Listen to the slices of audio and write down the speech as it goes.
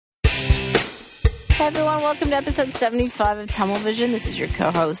Hey everyone, welcome to episode 75 of Tummel Vision. This is your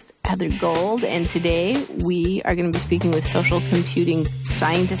co-host, Heather Gold, and today we are going to be speaking with social computing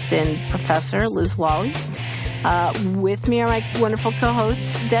scientist and professor, Liz Lawley. With me are my wonderful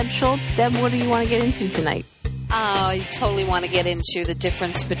co-hosts, Deb Schultz. Deb, what do you want to get into tonight? You totally want to get into the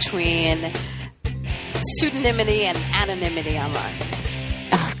difference between pseudonymity and anonymity online.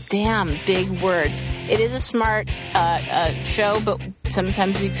 Oh, damn, big words. It is a smart show, but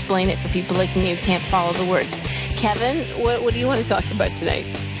sometimes we explain it for people like me who can't follow the words. Kevin, what do you want to talk about tonight?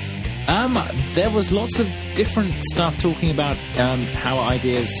 There was lots of different stuff talking about how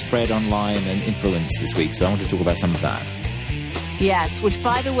ideas spread online and influence this week, so I want to talk about some of that. Yes, which,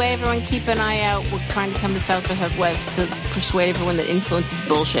 by the way, everyone keep an eye out. We're trying to come to South by Southwest to persuade everyone that influence is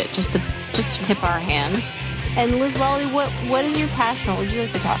bullshit, just to tip our hand. And Liz Lawley, what is your passion? What would you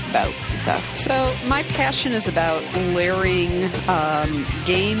like to talk about with us? So my passion is about layering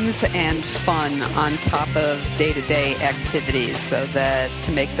games and fun on top of day-to-day activities so that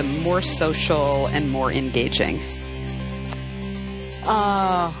to make them more social and more engaging.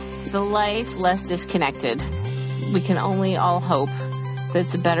 The life less disconnected. We can only all hope that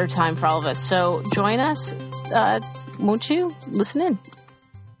it's a better time for all of us. So join us, won't you? Listen in.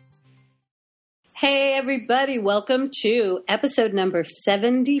 Hey, everybody. Welcome to episode number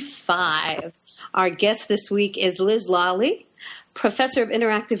 75. Our guest this week is Liz Lawley, professor of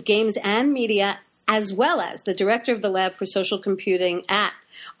interactive games and media, as well as the director of the Lab for Social Computing at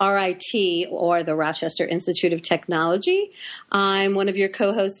RIT, or the Rochester Institute of Technology. I'm one of your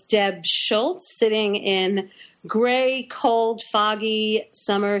co-hosts, Deb Schultz, sitting in gray, cold, foggy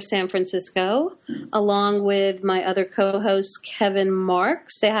summer San Francisco, along with my other co-host, Kevin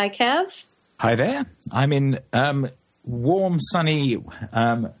Marks. Say hi, Kev. Hi there. I'm in warm, sunny,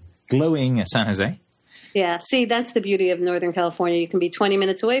 glowing San Jose. Yeah, see, that's the beauty of Northern California. You can be 20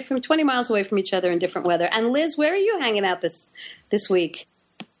 miles away from each other in different weather. And Liz, where are you hanging out this week?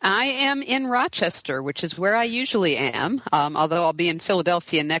 I am in Rochester, which is where I usually am, although I'll be in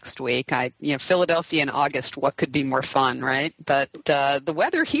Philadelphia next week. Philadelphia in August, what could be more fun, right? But the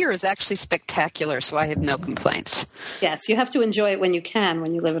weather here is actually spectacular, so I have no complaints. Yes, you have to enjoy it when you can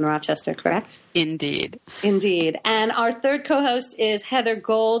when you live in Rochester, correct? Indeed. And our third co-host is Heather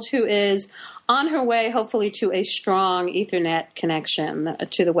Gold, who is on her way, hopefully, to a strong Ethernet connection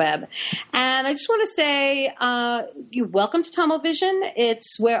to the web. And I just want to say, welcome to Tummel Vision.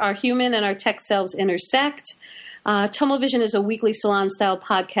 It's where our human and our tech selves intersect. Tummel Vision is a weekly salon-style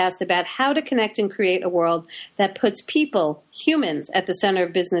podcast about how to connect and create a world that puts people, humans, at the center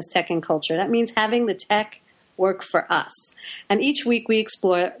of business, tech, and culture. That means having the tech work for us. And each week we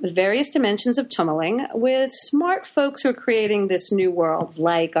explore the various dimensions of tummeling with smart folks who are creating this new world,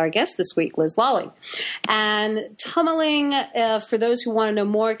 like our guest this week, Liz Lawley. And tummeling, for those who want to know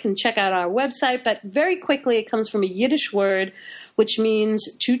more, can check out our website. But very quickly, it comes from a Yiddish word, which means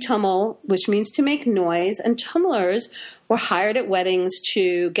to tummel, which means to make noise. And tumblers were hired at weddings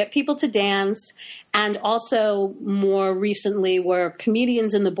to get people to dance, and also more recently were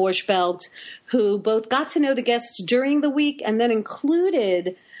comedians in the Borscht Belt who both got to know the guests during the week and then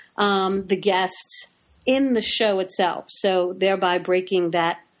included the guests in the show itself, so thereby breaking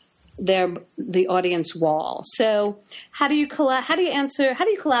the audience wall. So how do you collaborate in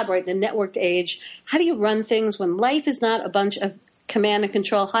the networked age? How do you run things when life is not a bunch of command and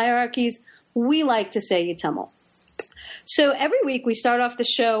control hierarchies? We like to say you tummel. So every week we start off the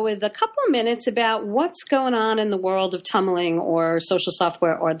show with a couple of minutes about what's going on in the world of tummeling or social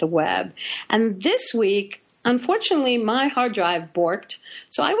software or the web. And this week, unfortunately, my hard drive borked,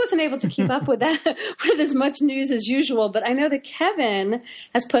 so I wasn't able to keep up with that with as much news as usual. But I know that Kevin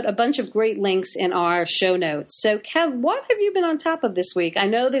has put a bunch of great links in our show notes. So, Kev, what have you been on top of this week? I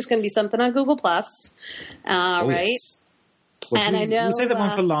know there's going to be something on Google+, right? Yes. Well, and I know we'll save that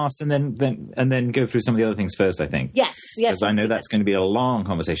one for last, and then go through some of the other things first. I think. Yes. Because I know that's going to be a long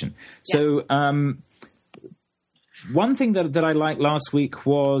conversation. Yeah. So, one thing that I liked last week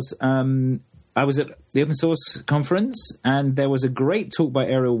was I was at the Open Source Conference, and there was a great talk by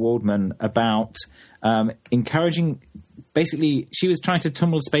Ariel Waldman about encouraging. Basically, she was trying to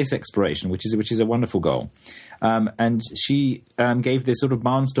tummel space exploration, which is a wonderful goal. And she gave this sort of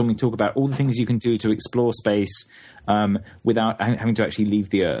barnstorming talk about all the things you can do to explore space without having to actually leave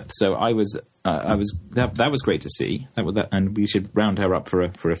the Earth. So that was great to see. And we should round her up for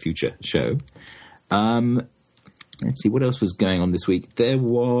a future show. Let's see what else was going on this week. There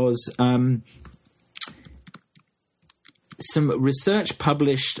was some research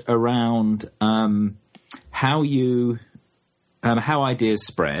published around how ideas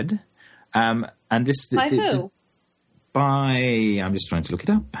spread. And this by who? by. I'm just trying to look it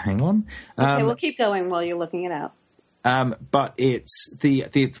up. Hang on. Okay, we'll keep going while you're looking it up. But it's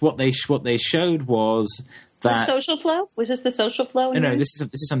what they showed was that the social flow. Was this the social flow? No, this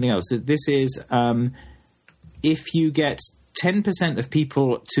is something else. This is if you get 10% of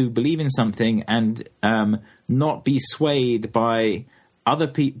people to believe in something and not be swayed by other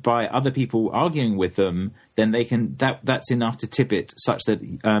people arguing with them, then they can that's enough to tip it such that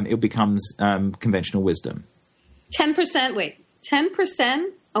it becomes conventional wisdom. 10%. Wait,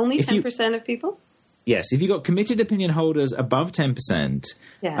 10%? Only 10% of people? Yes, if you've got committed opinion holders above 10%,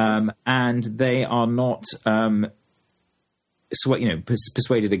 yes. And they are not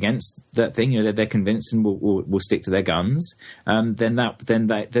persuaded against that thing, they're convinced and will stick to their guns,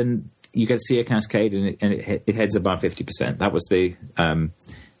 then you get to see a cascade and it heads above 50%. That was the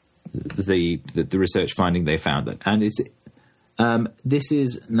research finding they found that, and it's this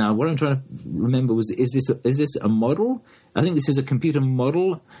is now what I'm trying to remember is this a model? I think this is a computer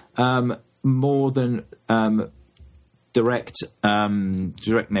model more than direct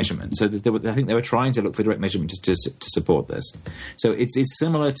measurement. So I think they were trying to look for direct measurement to support this. So it's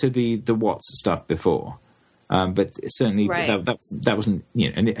similar to the Watts stuff before. But certainly right. that wasn't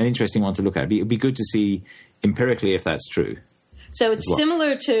an interesting one to look at. It'd be good to see empirically if that's true. So it's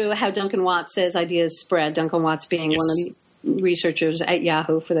similar to how Duncan Watts says ideas spread. Duncan Watts being one of the researchers at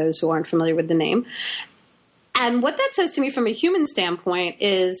Yahoo, for those who aren't familiar with the name. And what that says to me from a human standpoint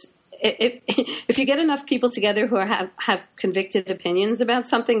is if you get enough people together who have convicted opinions about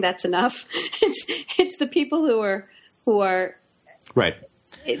something, that's enough. It's the people who are right.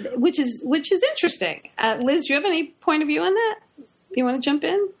 Which is interesting. Liz, do you have any point of view on that? You want to jump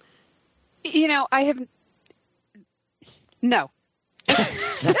in? I have no. Because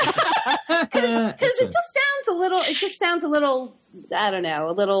it just sounds a little. I don't know.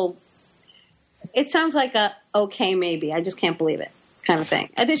 A little. It sounds like a okay, maybe. I just can't believe it. Kind of thing.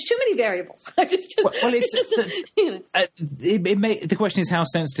 And there's too many variables. The question is how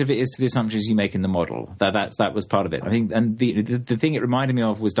sensitive it is to the assumptions you make in the model. That was part of it. I think, and the thing it reminded me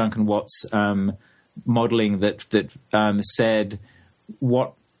of was Duncan Watts' modeling that said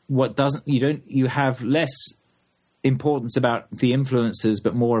what doesn't you have less importance about the influencers,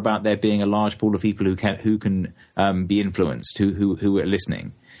 but more about there being a large pool of people who can be influenced, who are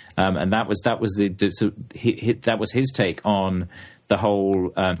listening, and that was his take on the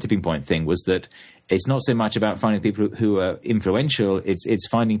whole tipping point thing, was that it's not so much about finding people who are influential, it's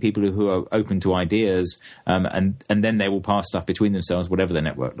finding people who are open to ideas, and then they will pass stuff between themselves, whatever their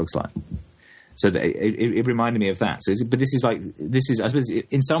network looks like. So it reminded me of that. So, but this is I suppose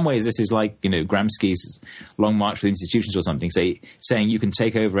in some ways this is like Gramsci's Long March with Institutions or something, saying you can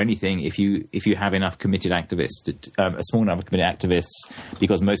take over anything if you have enough committed activists, a small number of committed activists,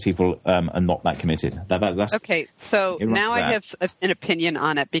 because most people are not that committed. That's okay. So now I have an opinion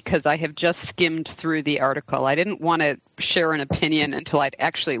on it because I have just skimmed through the article. I didn't want to share an opinion until I'd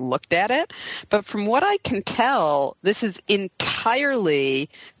actually looked at it, but from what I can tell, this is entirely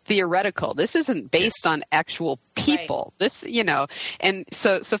theoretical. This isn't based on actual people. Right. This, and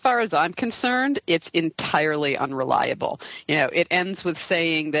so far as I'm concerned, it's entirely unreliable. It ends with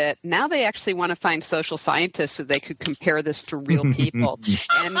saying that now they actually want to find social scientists so they could compare this to real people.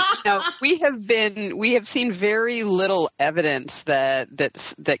 And we have seen very little evidence that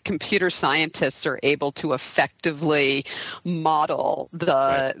computer scientists are able to effectively model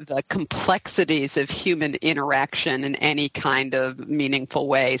the complexities of human interaction in any kind of meaningful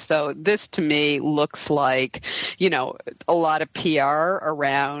way. So this to me looks like a lot of PR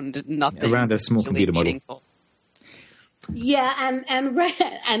around nothing. Around a small really computer meaningful. Model. Yeah, and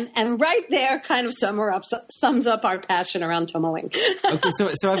right there kind of sums up our passion around tumbling. Okay, so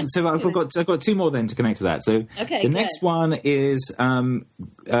I've got two more then to connect to that. So the next one is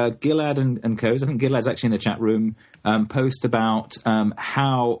Gilad and Co. I think Gilad's actually in the chat room. Post about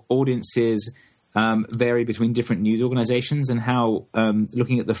how audiences vary between different news organizations and how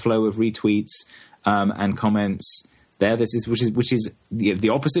looking at the flow of retweets and comments there, which is the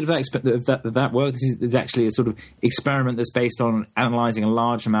opposite of that work. This is actually a sort of experiment that's based on analyzing a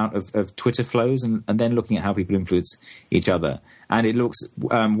large amount of Twitter flows and then looking at how people influence each other. And it looks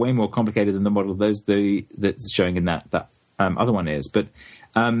way more complicated than the model that's showing in that other one is. But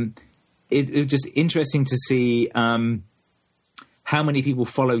it's just interesting to see how many people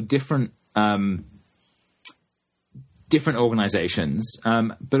follow different organizations,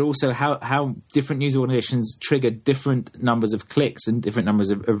 but also how different news organizations trigger different numbers of clicks and different numbers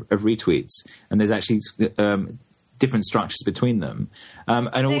of retweets, and there's actually different structures between them. And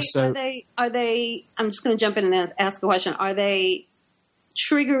are they? I'm just going to jump in and ask a question. Are they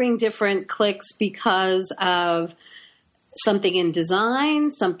triggering different clicks because of something in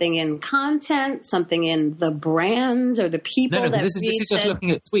design, something in content, something in the brand or the people. No, this is just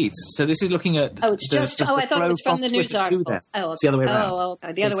looking at tweets. So this is looking at. Oh, it's I thought it was from the news articles. Oh, it's the other way around. Oh,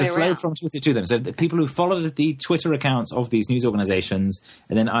 okay. The other way around. Flow from Twitter to them. So the people who follow the Twitter accounts of these news organizations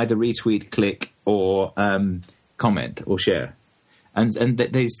and then either retweet, click, or comment or share, and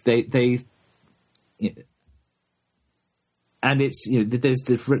they and it's there's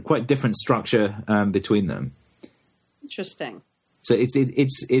quite different structure between them. Interesting. So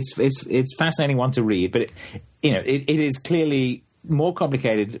it's fascinating one to read, but it is clearly more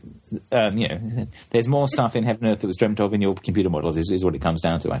complicated. There's more stuff in Heaven and Earth that was dreamt of in your computer models is what it comes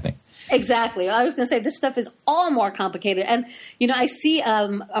down to, I think. Exactly. I was going to say this stuff is all more complicated. And, I see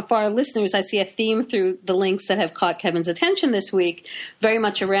for our listeners, I see a theme through the links that have caught Kevin's attention this week, very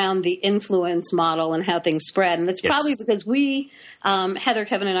much around the influence model and how things spread. And it's probably because we, Heather,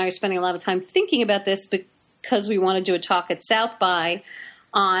 Kevin, and I are spending a lot of time thinking about this because we want to do a talk at South by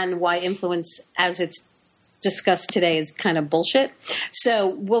on why influence as it's discussed today is kind of bullshit. So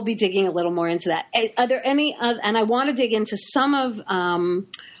we'll be digging a little more into that. Are there any, and I want to dig into some of some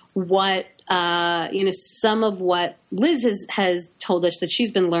of what Liz has told us that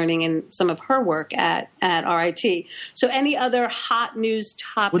she's been learning in some of her work at RIT. So any other hot news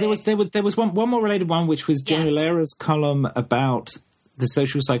topics? Well, there was one more related one, which was Jenny Lera's column about the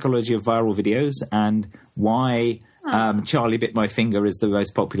social psychology of viral videos and why Charlie Bit My Finger is the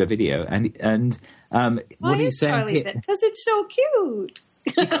most popular video. And what are you saying Charlie here? Bit? Because it's so cute.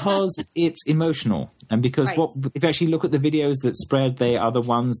 Because it's emotional. And because if you actually look at the videos that spread, they are the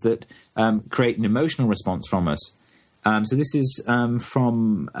ones that create an emotional response from us. So this is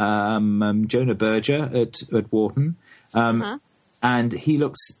from Jonah Berger at Wharton. And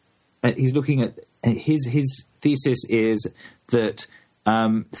he's looking at his thesis is that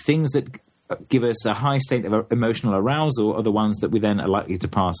things that give us a high state of emotional arousal are the ones that we then are likely to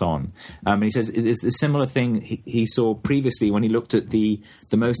pass on. And he says it's a similar thing he saw previously when he looked at the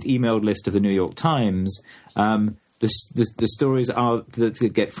most emailed list of the New York Times. The stories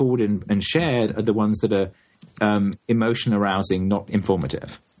that get forwarded and shared are the ones that are emotion arousing, not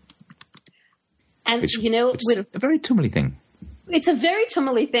informative. And which is a very Tumley thing. It's a very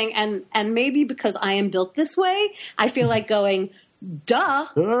Tumley thing, and maybe because I am built this way, I feel like going, duh.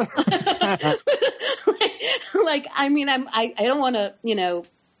 I don't want to,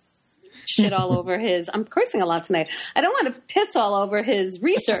 shit all over his. I'm cursing a lot tonight. I don't want to piss all over his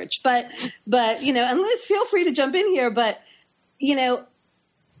research, but and Liz, feel free to jump in here. But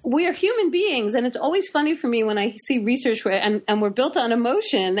we are human beings, and it's always funny for me when I see research and we're built on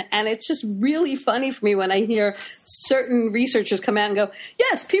emotion, and it's just really funny for me when I hear certain researchers come out and go,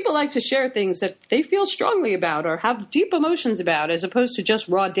 yes, people like to share things that they feel strongly about or have deep emotions about as opposed to just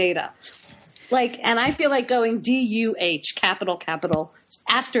raw data. And I feel like going DUH, capital,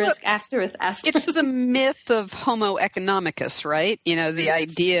 asterisk. It's the myth of Homo economicus, right? The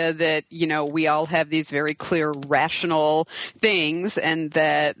idea that, we all have these very clear rational things and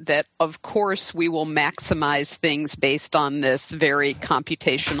that of course we will maximize things based on this very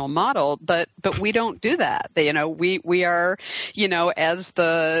computational model, but we don't do that. We are, as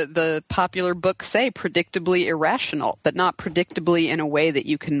the popular books say, predictably irrational, but not predictably in a way that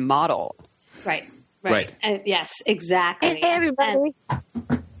you can model. Right. Yes, exactly. Hey, everybody.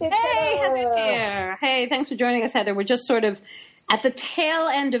 Hey, Heather's here. Hey, thanks for joining us, Heather. We're just sort of at the tail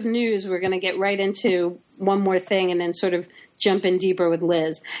end of news. We're going to get right into one more thing and then sort of jump in deeper with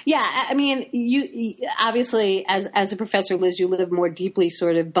Liz. Yeah, I mean, you obviously, as a professor, Liz, you live more deeply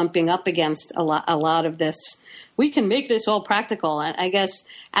sort of bumping up against a lot of this. We can make this all practical. And I guess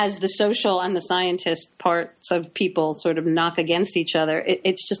as the social and the scientist parts of people sort of knock against each other,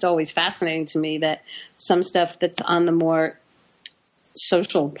 it's just always fascinating to me that some stuff that's on the more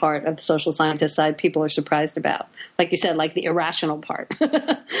social part of the social scientist side, people are surprised about. Like you said, like the irrational part,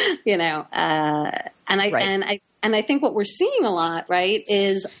 And I think what we're seeing a lot, right,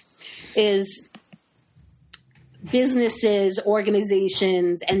 is businesses,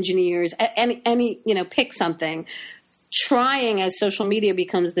 organizations, engineers, any pick something, trying as social media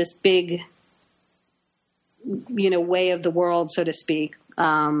becomes this big, way of the world, so to speak,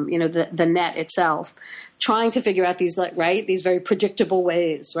 the net itself, trying to figure out these, these very predictable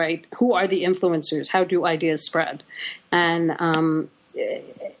ways, right? Who are the influencers? How do ideas spread? And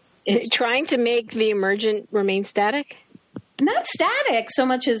trying to make the emergent remain static? Not static so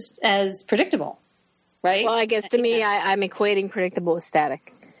much as predictable. Right? Well, I guess to me, I'm equating predictable with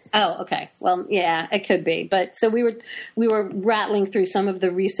static. Oh, okay. Well, yeah, it could be. But so we were rattling through some of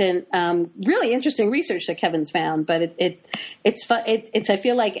the recent, really interesting research that Kevin's found. But it's fun. It's I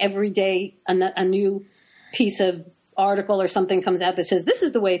feel like every day a new piece of article or something comes out that says this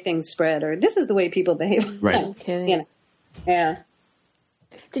is the way things spread or this is the way people behave. Right. Okay. You know. Yeah.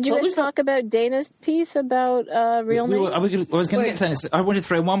 Did you guys talk about Dana's piece about real names? I was going to get to that. I wanted to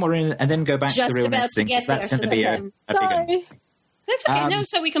throw one more in and then go back to the real names thing, because that's going to be a big one. That's okay.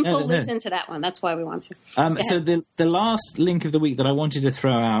 So we can pull Liz into that one. That's why we want to. So the last link of the week that I wanted to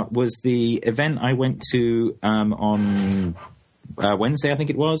throw out was the event I went to on Wednesday, I think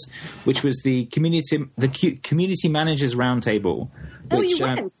it was, which was the community managers roundtable. You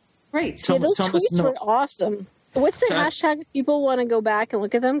went. Great. Those tweets were awesome. What's the hashtag if people want to go back and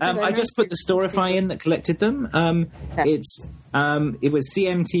look at them? I just put the Storify in that collected them. It was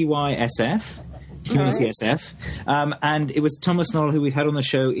CMTYSF, Community SF, and it was Thomas Knoll, who we've had on the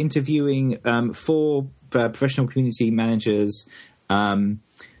show, interviewing 4 professional community managers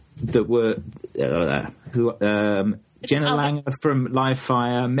that were Jenna Langer from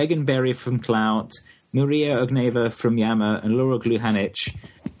Livefire, Megan Berry from Clout, Maria Ogneva from Yammer, and Laura Gluhanich,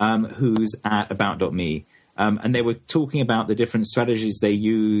 who's at About.me. And they were talking about the different strategies they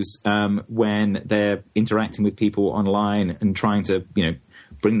use when they're interacting with people online and trying to,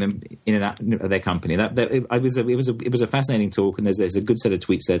 bring them in and out of their company. It was a fascinating talk, and there's a good set of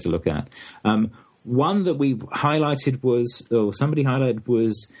tweets there to look at. One that we highlighted somebody highlighted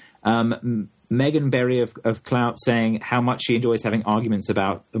was Megan Berry of Clout saying how much she enjoys having arguments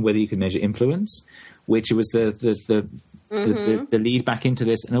about whether you can measure influence, which was the lead back into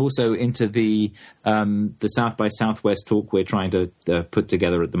this, and also into the South by Southwest talk we're trying to put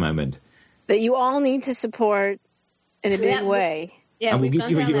together at the moment. That you all need to support in a big way. Yeah, and we'll give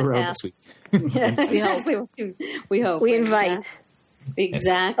you a URL this week. Yes, we hope. We invite. Yeah.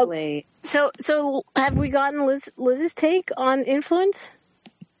 Exactly. So have we gotten Liz's take on influence?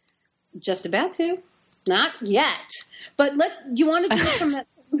 Just about to. Not yet. But you want to do it from that.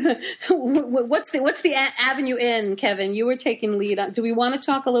 What's the avenue in, Kevin? You were taking lead on. Do we want to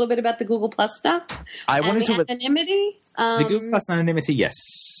talk a little bit about the Google Plus stuff? I want to talk about anonymity. The Google Plus anonymity, yes.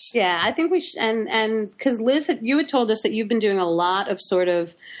 Yeah, I think we should. And because Liz, you had told us that you've been doing a lot of sort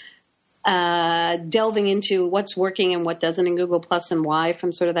of delving into what's working and what doesn't in Google Plus and why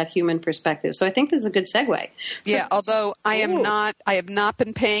from sort of that human perspective. So I think this is a good segue. Yeah, although I have not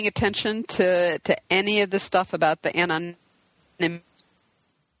been paying attention to any of the stuff about the anonymity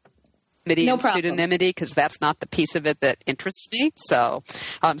and pseudonymity, because that's not the piece of it that interests me. So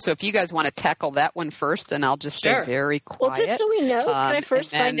if you guys want to tackle that one first, and I'll just stay very quiet. Well, just so we know, can I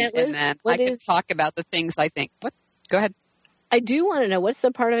first find out, Liz, and then I can talk about the things I think. What? Go ahead. I do want to know, what's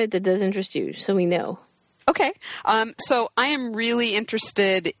the part of it that does interest you, so we know. Okay. So I am really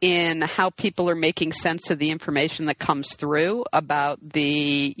interested in how people are making sense of the information that comes through about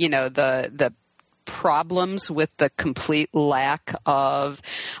the problems with the complete lack of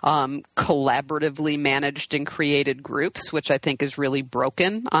collaboratively managed and created groups, which I think is really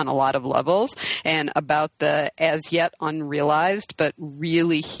broken on a lot of levels, and about the as yet unrealized but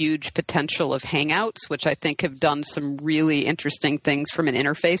really huge potential of Hangouts, which I think have done some really interesting things from an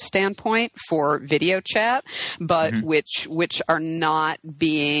interface standpoint for video chat, but which are not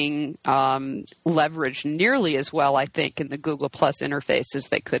being leveraged nearly as well, I think, in the Google Plus interface as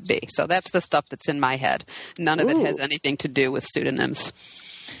they could be. So that's the stuff that's in my head. None of it has anything to do with pseudonyms.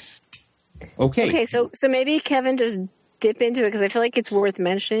 Okay, so maybe Kevin just dip into it, because I feel like it's worth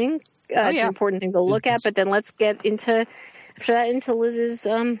mentioning. It's an important thing to look at, but then let's get into Liz's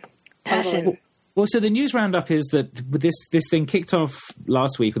passion. Well, so the news roundup is that this thing kicked off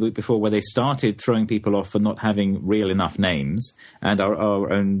last week or the week before, where they started throwing people off for not having real enough names, and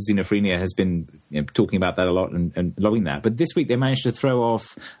our own Xenophrenia has been talking about that a lot and lobbing that. But this week they managed to throw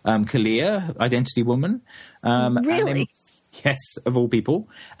off Kalia, Identity Woman. Really? Yes, of all people.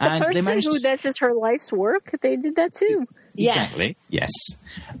 And the person who this is her life's work, they did that too. Exactly, yes.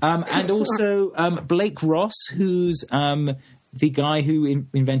 And also Blake Ross, who's the guy who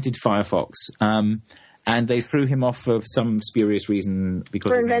invented Firefox, and they threw him off for some spurious reason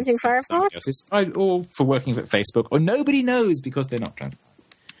because for inventing Firefox, or for working at Facebook, or nobody knows because they're not trying.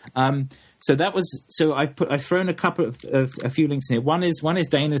 So that was I've thrown a few links in here. One is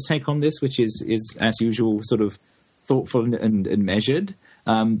Dana's take on this, which is as usual sort of thoughtful and measured,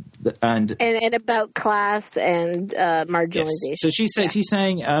 and about class and marginalization. Yes. So she's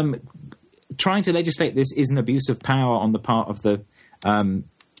saying. Trying to legislate this is an abuse of power on the part of the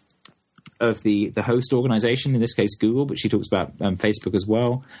host organization, in this case Google, but she talks about Facebook as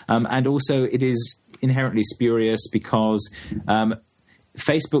well. And also it is inherently spurious because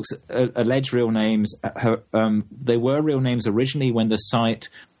Facebook's alleged real names, they were real names originally when the site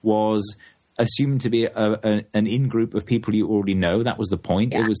was assumed to be an in-group of people you already know. That was the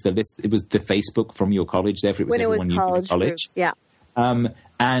point. Yeah. It was the list. It was the Facebook from your college. Therefore, it was everyone you knew in college. Groups, yeah.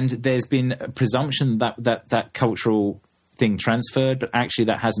 And there's been a presumption that cultural thing transferred, but actually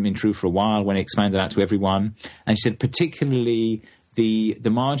that hasn't been true for a while when it expanded out to everyone. And she said particularly the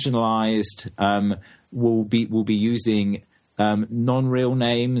marginalized will be using non-real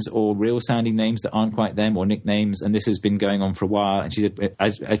names or real-sounding names that aren't quite them, or nicknames, and this has been going on for a while. And she said,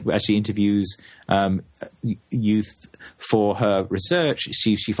 as she interviews youth for her research,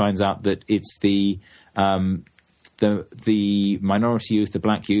 she finds out that it's the minority youth, the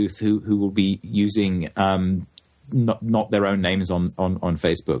black youth, who will be using not their own names on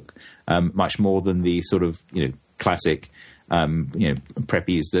Facebook, much more than the sort of classic.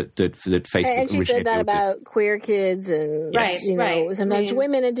 Preppies that Facebook. And she said that about queer kids and sometimes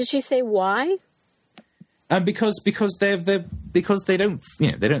women. And did she say why? Because they don't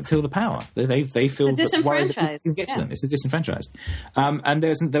feel the power. They feel disenfranchised. Get to them. It's the disenfranchised. And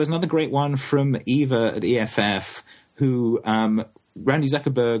there was another great one from Eva at EFF who Randy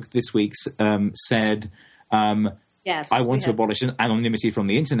Zuckerberg this week said. Yes, I want to abolish anonymity from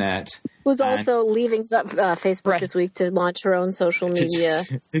the internet. Who's also leaving Facebook this week to launch her own social media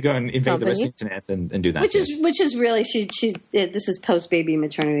to go and invade the rest of the internet and do that. Which is really she's this is post baby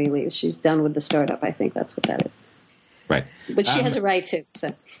maternity leave. She's done with the startup. I think that's what that is. Right, but she has a right to.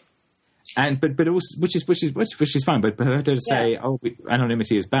 So. But also which is fine. But for her to say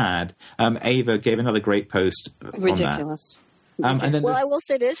anonymity is bad, Ava gave another great post. Ridiculous. On that. I will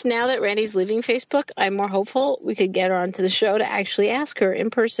say this, now that Randy's leaving Facebook, I'm more hopeful we could get her onto the show to actually ask her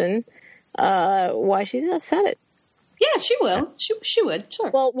in person why she said it. Yeah, she will. She would, sure.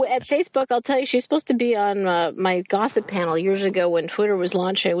 Well, at Facebook, I'll tell you, she's supposed to be on my gossip panel years ago when Twitter was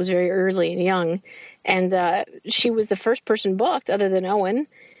launched. It was very early and young. And she was the first person booked, other than Owen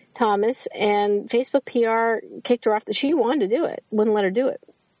Thomas. And Facebook PR kicked her off. She wanted to do it, wouldn't let her do it.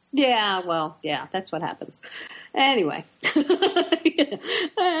 Yeah, well, yeah, that's what happens. Anyway,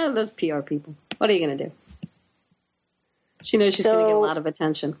 those PR people. What are you going to do? She knows she's going to get a lot of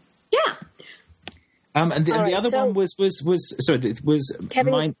attention. Yeah. And the other one was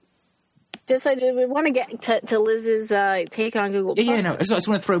Kevin, mine. Just I want to get to Liz's take on Google+. Yeah, no. I just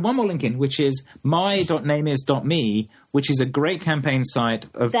want to throw one more link in, which is my.nameis.me, which is a great campaign site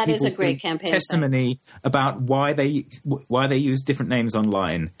of that people is a great campaign testimony site. About why they use different names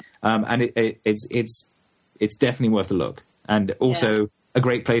online, and it's definitely worth a look, and also a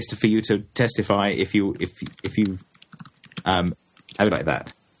great place for you to testify if you have it like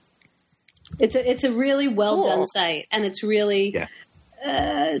that. It's a really well done site, and it's really. Yeah.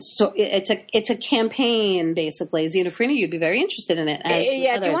 So it's a campaign, basically. Xenophrenia, you'd be very interested in it.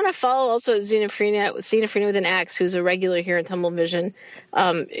 If you want to follow also Xenophrenia with an X, who's a regular here in Tumble Vision,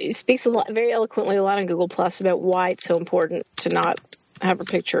 he speaks very eloquently a lot on Google Plus about why it's so important to not have her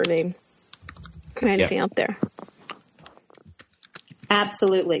picture or name or anything out there.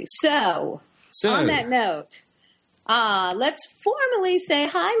 Absolutely. So on that note, let's formally say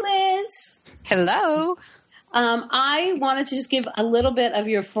hi, Liz. Hello. I wanted to just give a little bit of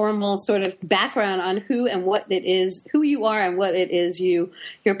your formal sort of background on who and what it is, who you are and what it is your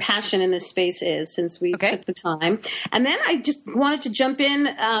passion in this space is, since we took the time. And then I just wanted to jump in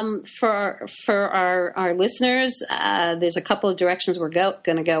for our listeners. There's a couple of directions we're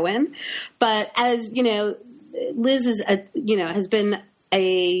going to go in. But as you know, Liz is has been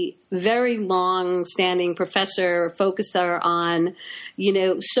a very long-standing professor, focuser on,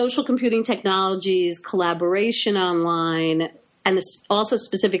 social computing technologies, collaboration online, and also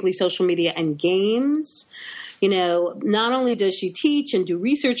specifically social media and games. Not only does she teach and do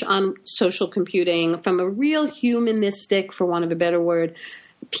research on social computing from a real humanistic, for want of a better word,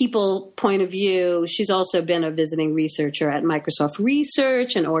 people point of view, she's also been a visiting researcher at Microsoft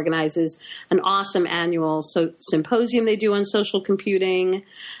Research and organizes an awesome annual symposium they do on social computing,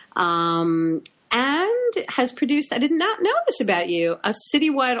 and has produced, I did not know this about you, a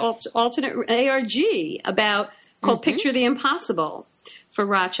citywide alternate ARG called Picture the Impossible for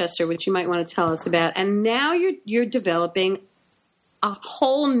Rochester, which you might want to tell us about. And now you're developing a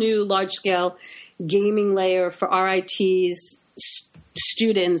whole new large-scale gaming layer for RIT's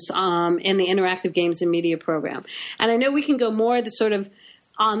students in the interactive games and media program. And I know we can go more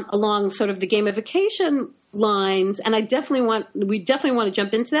along sort of the gamification lines, and we definitely want to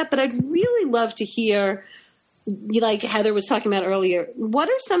jump into that, but I'd really love to hear, like Heather was talking about earlier, what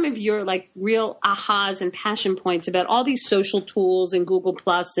are some of your real ahas and passion points about all these social tools and Google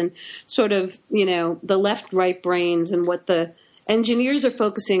Plus and sort of, the left-right brains and what the engineers are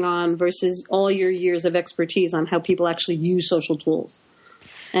focusing on versus all your years of expertise on how people actually use social tools?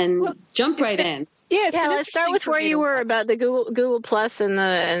 and jump right in. Yeah, let's start with where you were about the Google Plus and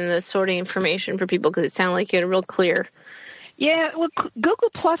the sorting information for people, because it sounded like you had a real clear. Yeah, well, Google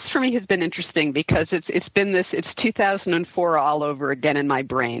Plus for me has been interesting because it's 2004 all over again in my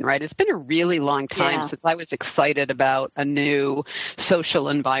brain, right? It's been a really long time since I was excited about a new social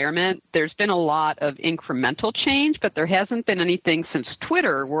environment. There's been a lot of incremental change, but there hasn't been anything since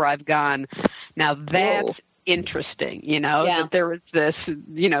Twitter where I've gone, now that's interesting, that there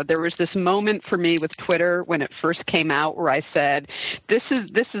was this moment for me with Twitter when it first came out where I said, this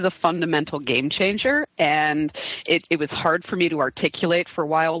is a fundamental game changer, and it was hard for me to articulate for a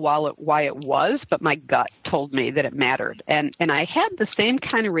while why it was, but my gut told me that it mattered. And I had the same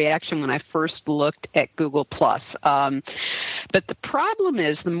kind of reaction when I first looked at Google Plus. But the problem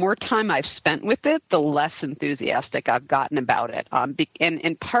is the more time I've spent with it, the less enthusiastic I've gotten about it.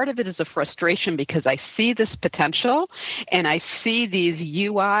 And part of it is a frustration because I see this potential and I see these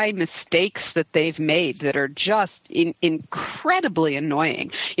UI mistakes that they've made that are just incredibly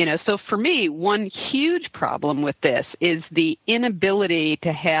annoying. So for me, one huge problem with this is the inability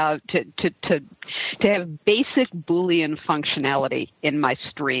to have basic Boolean functionality in my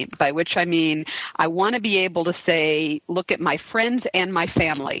stream, by which I mean I want to be able to say, look at my friends and my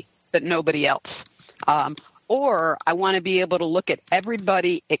family, but nobody else. Or I want to be able to look at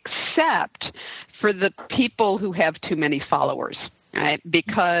everybody except for the people who have too many followers. Right?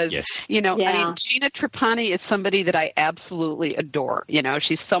 Because, I mean, Gina Trapani is somebody that I absolutely adore.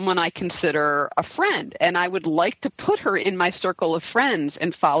 She's someone I consider a friend, and I would like to put her in my circle of friends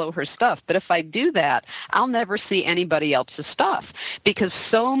and follow her stuff. But if I do that, I'll never see anybody else's stuff because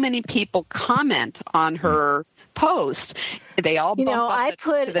so many people comment on her posts. They all bump up I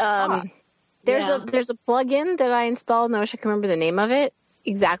put to the top. There's a plugin that I installed. I wish I can remember the name of it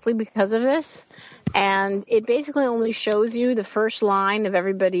exactly because of this. And it basically only shows you the first line of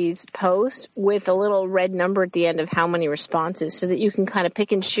everybody's post with a little red number at the end of how many responses, so that you can kind of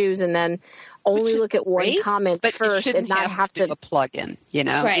pick and choose and then only look at one comment first and not have to a plugin.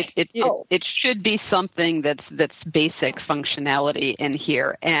 Right. It should be something that's basic functionality in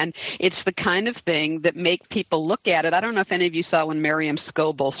here, and it's the kind of thing that make people look at it. I don't know if any of you saw when Miriam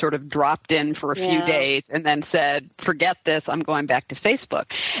Scoble sort of dropped in for a few days and then said, "Forget this, I'm going back to Facebook."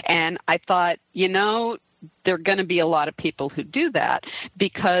 And I thought, there are going to be a lot of people who do that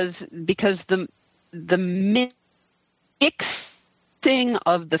because the mixing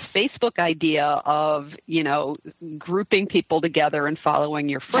of the Facebook idea of, grouping people together and following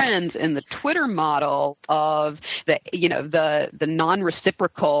your friends, and the Twitter model of the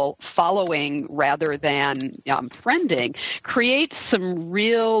non-reciprocal following rather than friending creates some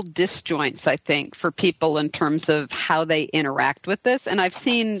real disjoints, I think, for people in terms of how they interact with this. And I've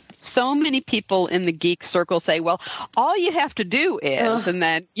seen so many people in the geek circle say, well, all you have to do is, and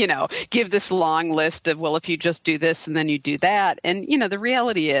then, give this long list of, well, if you just do this and then you do that. And, the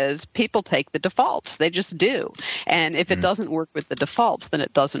reality is people take the defaults. They just do. And if it doesn't work with the defaults, then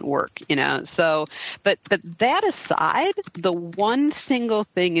it doesn't work, So, but that aside, the one single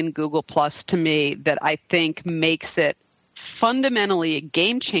thing in Google Plus to me that I think makes it fundamentally a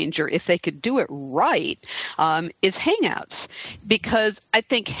game changer, if they could do it right, is Hangouts. Because I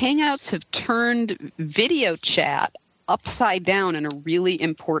think Hangouts have turned video chat upside down in a really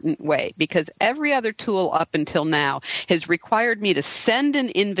important way, because every other tool up until now has required me to send an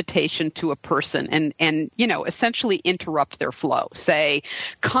invitation to a person and essentially interrupt their flow. Say,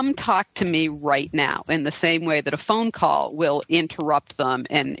 come talk to me right now, in the same way that a phone call will interrupt them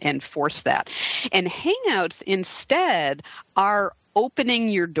and force that. And Hangouts instead are opening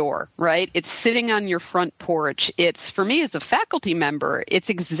your door, right? It's sitting on your front porch. It's, for me as a faculty member, it's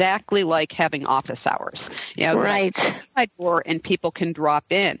exactly like having office hours. Right. My door and people can drop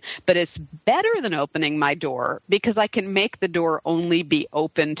in. But it's better than opening my door because I can make the door only be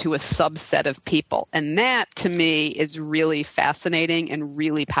open to a subset of people. And that, to me, is really fascinating and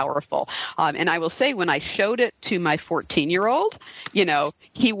really powerful. And I will say, when I showed it to my 14-year-old,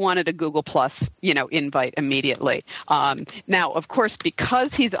 he wanted a Google Plus, invite immediately. Now, of course, because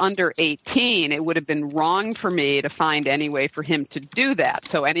he's under 18, it would have been wrong for me to find any way for him to do that.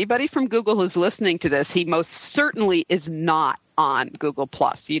 So anybody from Google who's listening to this, he most certainly is not on Google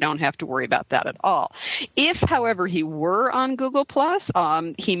Plus. You don't have to worry about that at all. If, however, he were on Google Plus,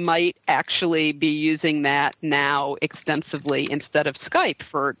 he might actually be using that now extensively instead of Skype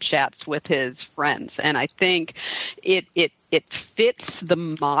for chats with his friends. And I think it fits the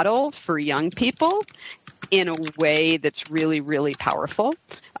model for young people in a way that's really, really powerful.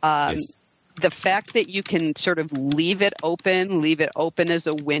 Yes. the fact that you can sort of leave it open as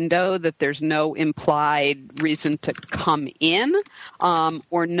a window, that there's no implied reason to come in,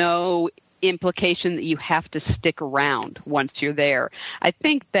 or no implication that you have to stick around once you're there. I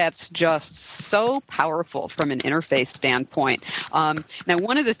think that's just so powerful from an interface standpoint. Now,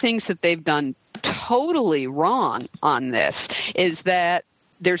 one of the things that they've done totally wrong on this is that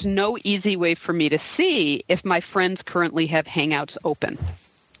there's no easy way for me to see if my friends currently have Hangouts open,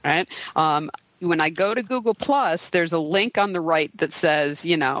 right? When I go to Google+, there's a link on the right that says,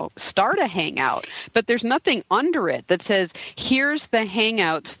 start a Hangout, but there's nothing under it that says, here's the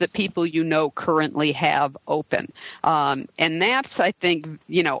Hangouts that people currently have open. And that's, I think,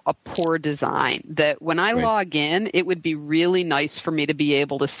 a poor design, that when I log in, it would be really nice for me to be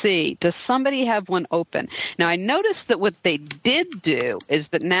able to see, does somebody have one open? Now, I noticed that what they did do is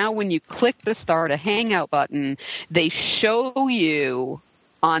that now when you click the Start a Hangout button, they show you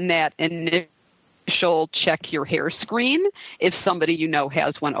on that initial check your hair screen if somebody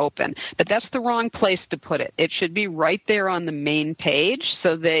has one open. But that's the wrong place to put it. It should be right there on the main page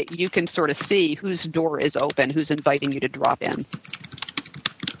so that you can sort of see whose door is open, who's inviting you to drop in.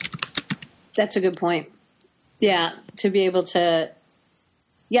 That's a good point. Yeah, to be able to...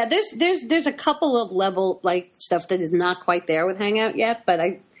 Yeah, there's a couple of level stuff that is not quite there with Hangout yet, but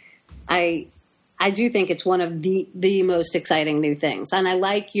I do think it's one of the most exciting new things. And I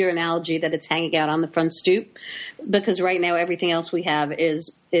like your analogy that it's hanging out on the front stoop, because right now everything else we have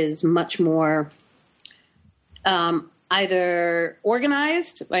is much more either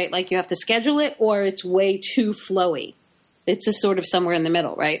organized, right? Like you have to schedule it, or it's way too flowy. It's just sort of somewhere in the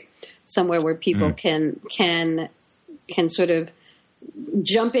middle, right? Somewhere where people can sort of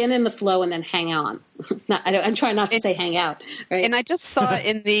jump in the flow and then hang on. I'm trying not to say hang out, right? And I just saw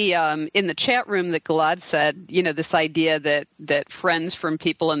in the chat room that Gilad said, this idea that friends from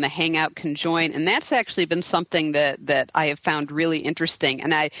people in the Hangout can join, and that's actually been something that I have found really interesting.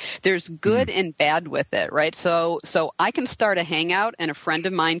 And there's good and bad with it, right? So I can start a Hangout and a friend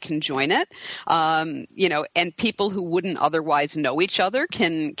of mine can join it, and people who wouldn't otherwise know each other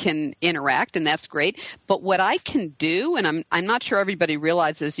can interact, and that's great. But what I can do, and I'm not sure everybody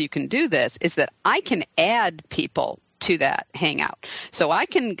realizes you can do this, is that I can add people to that Hangout. So I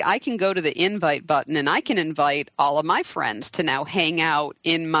can go to the invite button and I can invite all of my friends to now hang out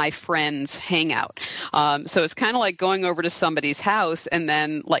in my friends Hangout. So it's kind of like going over to somebody's house and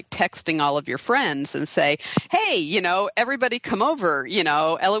then texting all of your friends and say, hey, everybody come over,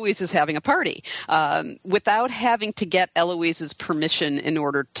 Eloise is having a party, without having to get Eloise's permission in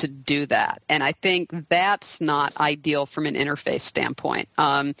order to do that. And I think that's not ideal from an interface standpoint.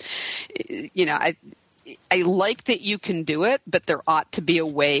 I like that you can do it, but there ought to be a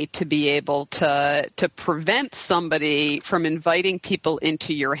way to be able to prevent somebody from inviting people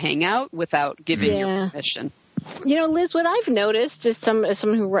into your Hangout without giving you permission. Liz, what I've noticed is someone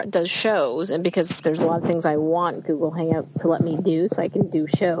who does shows, and because there's a lot of things I want Google Hangout to let me do, so I can do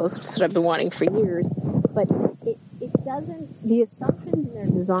shows, which is what I've been wanting for years, but it doesn't, the assumptions in their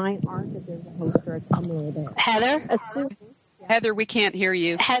design aren't that there's a host or a tumbler there. Heather, we can't hear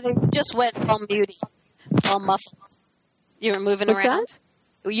you. Heather, you just went all muted. All muffled. You were moving What's around?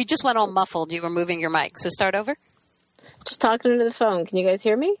 That? You just went all muffled. You were moving your mic. So start over. Just talking into the phone. Can you guys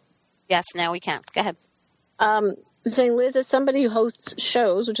hear me? Yes, now we can. Go ahead. I'm saying, Liz, as somebody who hosts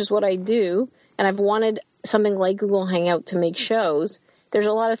shows, which is what I do, and I've wanted something like Google Hangout to make shows, there's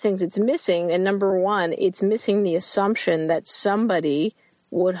a lot of things it's missing. And number one, it's missing the assumption that somebody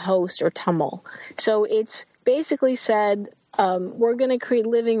would host or tumble. So it's basically said, we're going to create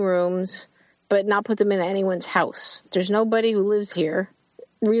living rooms, but not put them in anyone's house. There's nobody who lives here,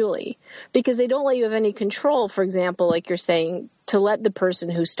 really, because they don't let you have any control, for example, like you're saying, to let the person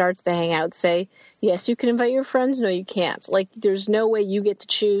who starts the Hangout say, yes, you can invite your friends, no, you can't. There's no way you get to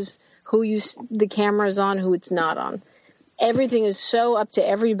choose who the camera is on, who it's not on. Everything is so up to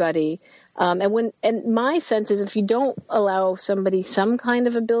everybody. And my sense is if you don't allow somebody some kind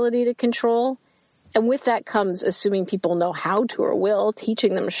of ability to control, and with that comes assuming people know how to or will,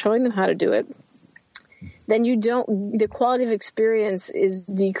 teaching them, showing them how to do it, then the quality of experience is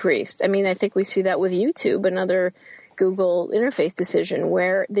decreased. I mean, I think we see that with YouTube, another Google interface decision,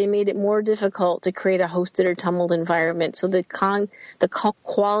 where they made it more difficult to create a hosted or tumbled environment. So the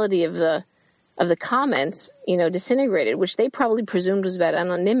quality of the comments, disintegrated, which they probably presumed was about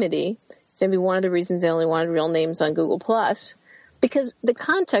anonymity. It's maybe one of the reasons they only wanted real names on Google+, because the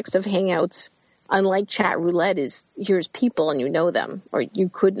context of Hangouts, unlike chat roulette, is here's people and you know them, or you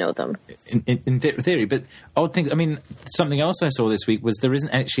could know them. In theory, but something else I saw this week was there isn't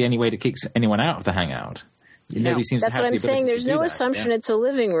actually any way to kick anyone out of the Hangout. Nobody seems That's to have what I'm the saying. ability There's to do no that, assumption yeah. it's a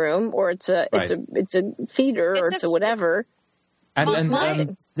living room or it's a theater or it's a whatever. And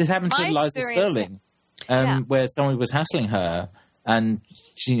this happened to my Liza experience- Sperling, Yeah. where someone was hassling her, and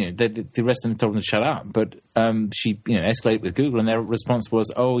she, the rest of them told them to shut up. But she, escalated with Google, and their response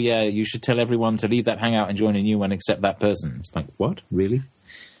was, "Oh yeah, you should tell everyone to leave that Hangout and join a new one, except that person." It's like, what, really?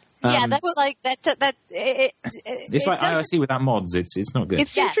 Yeah, that's like that. It's like IRC without mods. It's not good.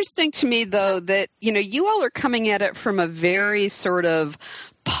 It's Yes. interesting to me, though, that, you all are coming at it from a very sort of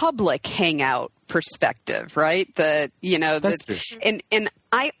public hangout perspective, right? That's true. And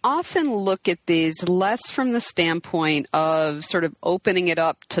I often look at these less from the standpoint of sort of opening it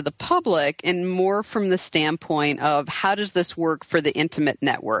up to the public and more from the standpoint of how does this work for the intimate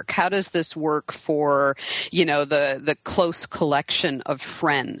network? How does this work for, the close collection of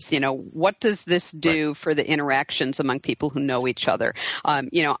friends? What does this do for the interactions among people who know each other? I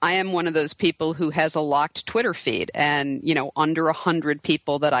am one of those people who has a locked Twitter feed and, under 100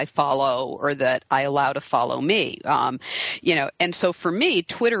 people that I follow or that I allow to follow me. And so for me,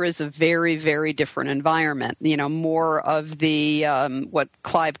 Twitter is a very, very different environment. More of the what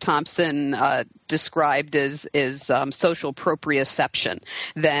Clive Thompson described as social proprioception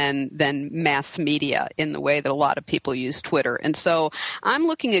than mass media in the way that a lot of people use Twitter. And so I'm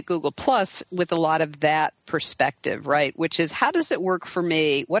looking at Google Plus with a lot of that perspective, right? Which is, how does it work for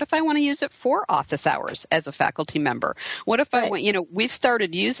me? What if I want to use it for office hours as a faculty member? What if I want, we've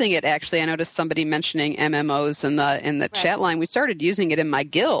started using it actually. I noticed somebody mentioning MMOs in the chat line. We started using it in my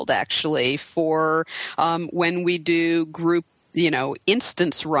guild actually for when we do group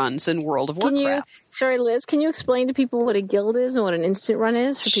instance runs in World of Warcraft. Sorry, Liz, can you explain to people what a guild is and what an instant run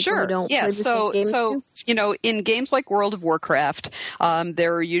is for people who don't play this game? So in games like World of Warcraft,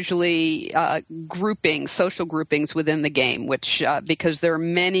 there are usually social groupings within the game, which because there are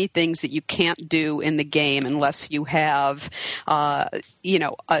many things that you can't do in the game unless you have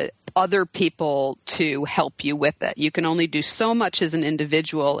other people to help you with it. You can only do so much as an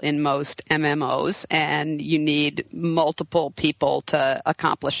individual in most MMOs, and you need multiple people to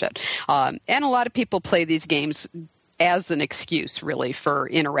accomplish it. And a lot of people play these games as an excuse, really, for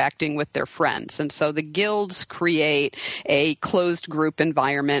interacting with their friends. And so the guilds create a closed group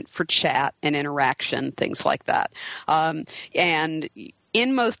environment for chat and interaction, things like that. And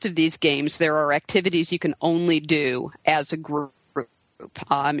in most of these games, there are activities you can only do as a group.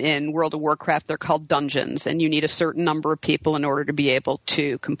 In World of Warcraft, they're called dungeons, and you need a certain number of people in order to be able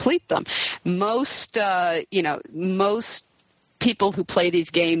to complete them. Most people who play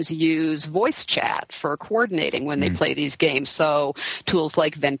these games use voice chat for coordinating when they play these games. So tools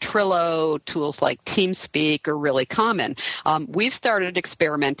like Ventrilo, tools like TeamSpeak are really common. We've started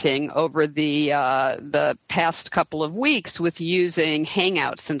experimenting over the past couple of weeks with using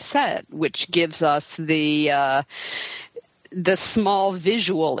Hangouts instead, which gives us the small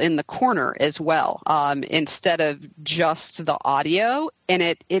visual in the corner as well, instead of just the audio. And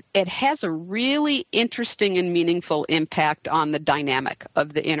it has a really interesting and meaningful impact on the dynamic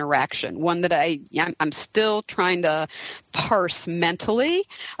of the interaction, one that I'm still trying to parse mentally,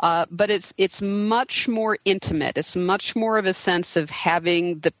 but it's much more intimate. It's much more of a sense of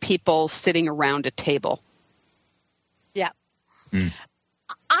having the people sitting around a table. Yeah.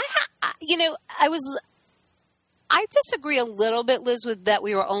 I disagree a little bit, Liz, with that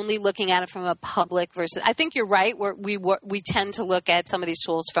we were only looking at it from a public versus. I think you're right. We tend to look at some of these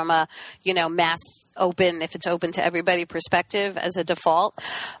tools from a mass open, if it's open to everybody, perspective as a default.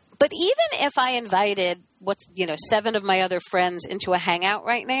 But even if I invited 7 of my other friends into a hangout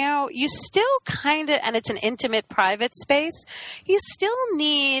right now, you still kind of, and it's an intimate, private space, you still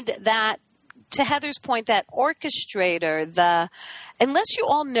need that. To Heather's point, that orchestrator, unless you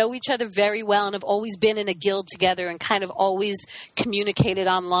all know each other very well and have always been in a guild together and kind of always communicated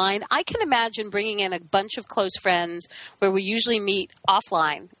online, I can imagine bringing in a bunch of close friends where we usually meet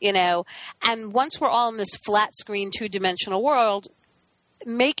offline, and once we're all in this flat screen, 2-dimensional world,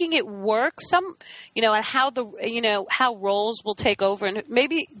 making it work and how roles will take over, and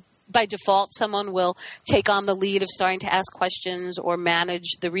maybe by default, someone will take on the lead of starting to ask questions or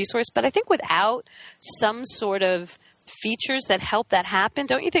manage the resource. But I think without some sort of features that help that happen,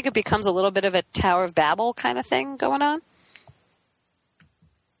 don't you think it becomes a little bit of a Tower of Babel kind of thing going on?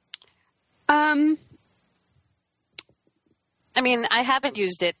 I mean, I haven't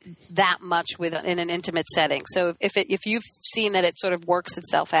used it that much in an intimate setting. So if you've seen that it sort of works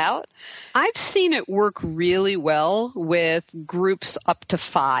itself out, I've seen it work really well with groups up to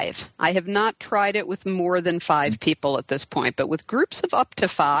 5. I have not tried it with more than 5 people at this point, but with groups of up to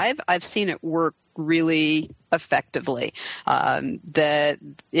 5, I've seen it work really effectively. That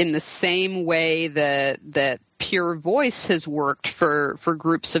in the same way that Pure Voice has worked for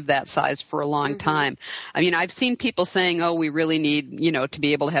groups of that size for a long time. I mean, I've seen people saying, oh, we really need, to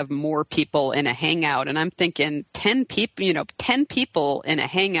be able to have more people in a Hangout. And I'm thinking 10 people in a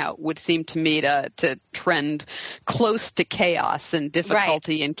Hangout would seem to me to trend close to chaos and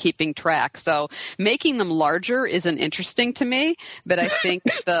difficulty in keeping track. So making them larger isn't interesting to me, but I think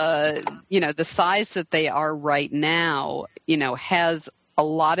the size that they are right now, has a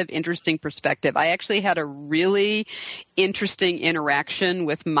lot of interesting perspective. I actually had a really interesting interaction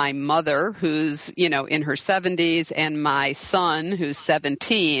with my mother, who's, in her 70s, and my son, who's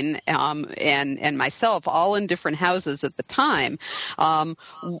 17, and myself, all in different houses at the time,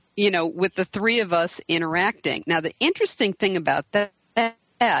 with the three of us interacting. Now, the interesting thing about that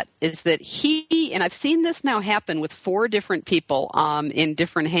is that and I've seen this now happen with 4 different people in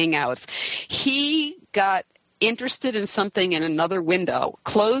different Hangouts, he got interested in something in another window,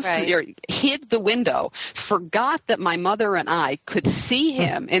 closed or hid the window, forgot that my mother and I could see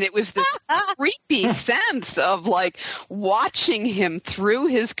him. And it was this creepy sense of like watching him through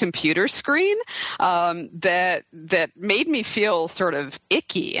his computer screen that made me feel sort of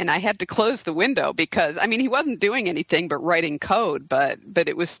icky. And I had to close the window because, I mean, he wasn't doing anything but writing code, but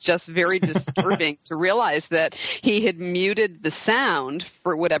it was just very disturbing to realize that he had muted the sound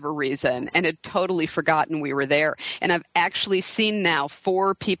for whatever reason and had totally forgotten we were there. And I've actually seen now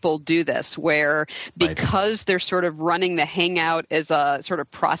 4 people do this where because they're sort of running the Hangout as a sort of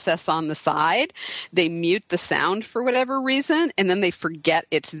process on the side, they mute the sound for whatever reason, and then they forget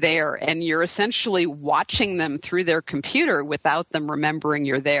it's there. And you're essentially watching them through their computer without them remembering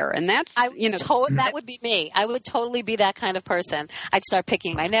you're there. And that's, that would be me. I would totally be that kind of person. I'd start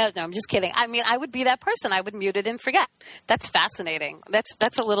picking my nose. No, I'm just kidding. I mean, I would be that person. I would mute it and forget. That's fascinating.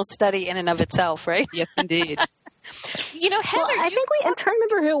 That's a little study in and of itself, right? Yes, indeed. Heather, I think I'm trying to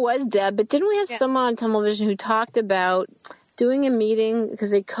remember who it was, Deb, but didn't we have someone on Tumblevision who talked about doing a meeting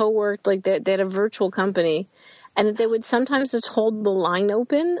because they co-worked, like they had a virtual company, and that they would sometimes just hold the line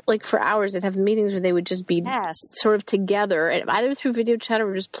open, like for hours. They'd have meetings where they would just be sort of together, and either through video chat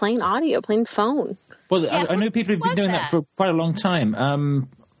or just plain audio, plain phone. Well, I know people who've been doing that for quite a long time.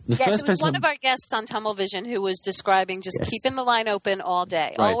 It was one of our guests on Tumblevision who was describing just keeping the line open all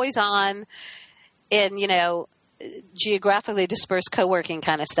day, always on, in, geographically dispersed co-working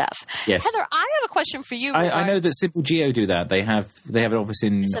kind of stuff. Yes. Heather, I have a question for you. I know that Simple Geo do that. They have an office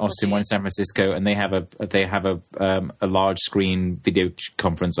in Austin, one in San Francisco, and they have a large screen video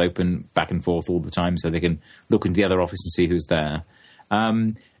conference open back and forth all the time, so they can look into the other office and see who's there.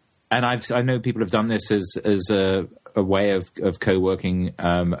 And I know people have done this as a way of co-working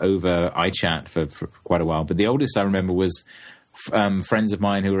over iChat for quite a while. But the oldest I remember was friends of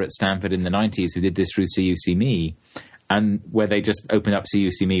mine who were at Stanford in the 90s who did this through CUC-Me, and where they just opened up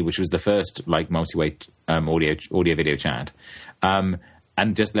CUC-Me, which was the first like multi-way audio video chat,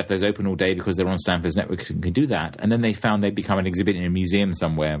 and just left those open all day because they're on Stanford's network and can do that. And then they found they'd become an exhibit in a museum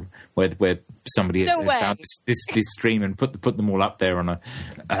somewhere where somebody had found this stream and put them all up there on a...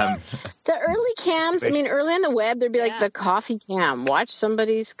 the early cams, early on the web, there'd be like the coffee cam. Watch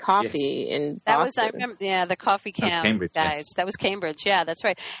somebody's coffee in Boston. That was, I remember, the coffee cam guys. Yes. That was Cambridge. Yeah, that's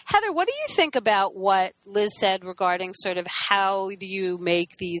right. Heather, what do you think about what Liz said regarding sort of how do you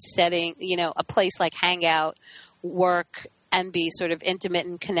make these setting, a place like Hangout work and be sort of intimate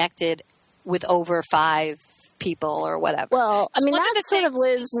and connected with over 5 people or whatever? Well, that's sort of,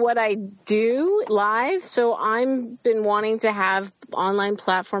 Liz, what I do live. So I've been wanting to have online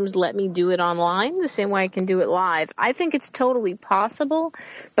platforms let me do it online the same way I can do it live. I think it's totally possible,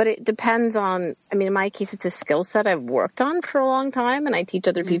 but it depends on, in my case, it's a skill set I've worked on for a long time, and I teach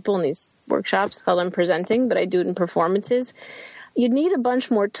other people in these workshops called I'm Presenting, but I do it in performances. You'd need a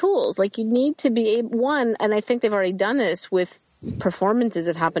bunch more tools. Like you need to be able, and I think they've already done this with performances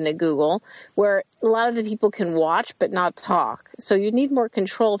that happen at Google, where a lot of the people can watch but not talk. So you need more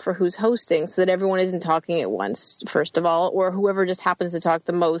control for who's hosting so that everyone isn't talking at once, first of all, or whoever just happens to talk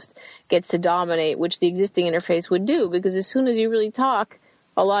the most gets to dominate, which the existing interface would do, because as soon as you really talk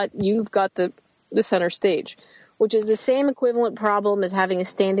a lot, you've got the center stage, which is the same equivalent problem as having a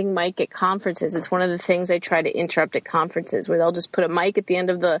standing mic at conferences. It's one of the things I try to interrupt at conferences, where they'll just put a mic at the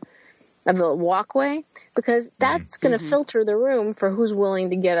end of the walkway, because that's going to filter the room for who's willing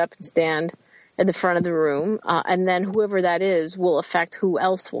to get up and stand at the front of the room. And then whoever that is will affect who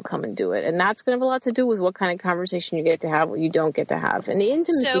else will come and do it. And that's going to have a lot to do with what kind of conversation you get to have, what you don't get to have. And the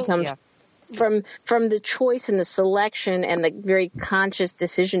intimacy comes from the choice and the selection and the very conscious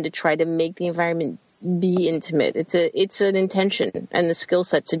decision to try to make the environment be intimate. It's an intention and the skill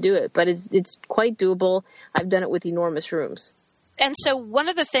set to do it, but it's quite doable. I've done it with enormous rooms. And so one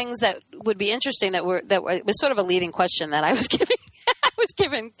of the things that would be interesting that was sort of a leading question that I was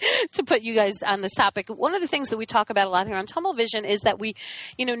given to put you guys on this topic. One of the things that we talk about a lot here on Tunnel Vision is that we,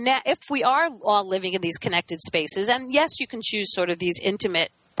 if we are all living in these connected spaces, and yes, you can choose sort of these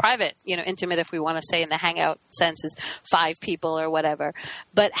intimate, private, intimate, if we want to say in the hangout sense, is 5 people or whatever.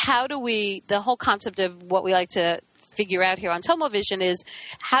 But how do the whole concept of what we like to figure out here on Tunnel Vision is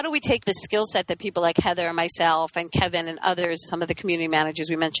how do we take the skill set that people like Heather and myself and Kevin and others, some of the community managers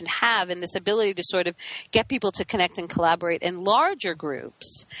we mentioned, have, and this ability to sort of get people to connect and collaborate in larger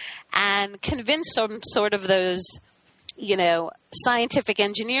groups and convince some sort of those, scientific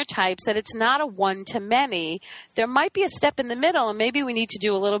engineer types that it's not a one-to-many. There might be a step in the middle, and maybe we need to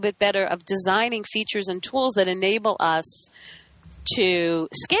do a little bit better of designing features and tools that enable us to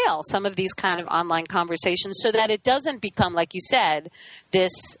scale some of these kind of online conversations so that it doesn't become, like you said,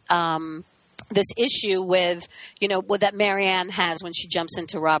 this issue with, what that Marianne has when she jumps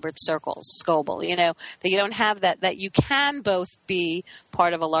into Robert's Scoble, that you don't have that you can both be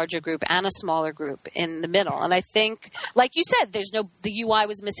part of a larger group and a smaller group in the middle. And I think, like you said, the UI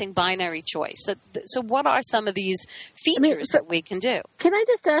was missing binary choice. So what are some of these features that we can do? Can I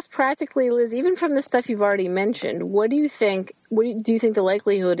just ask practically, Liz, even from the stuff you've already mentioned, what do you think the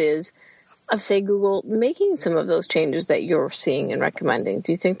likelihood is of, say, Google making some of those changes that you're seeing and recommending?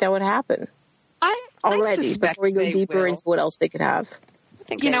 Do you think that would happen? Already, before we go deeper into what else they could have.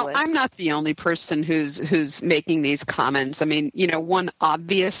 I'm not the only person who's making these comments. I mean, one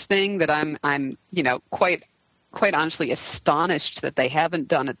obvious thing that I'm quite honestly astonished that they haven't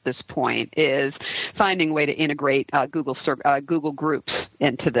done at this point is finding a way to integrate Google Groups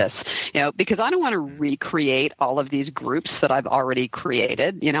into this. Because I don't want to recreate all of these groups that I've already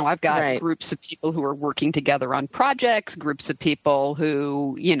created. I've got groups of people who are working together on projects, groups of people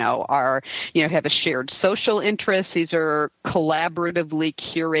who, are, have a shared social interest. These are collaboratively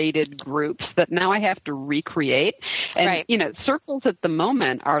curated groups that now I have to recreate. And, circles at the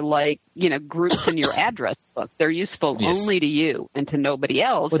moment are like, groups in your address book. They're useful only to you and to nobody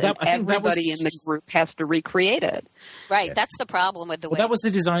else. And everybody in the group has to recreate it. Right. Yes. That's the problem with the way. That was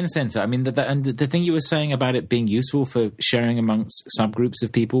the design center. I mean, and the thing you were saying about it being useful for sharing amongst subgroups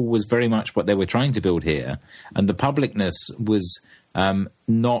of people was very much what they were trying to build here. And the publicness was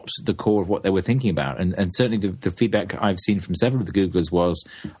not the core of what they were thinking about. And certainly the feedback I've seen from several of the Googlers was,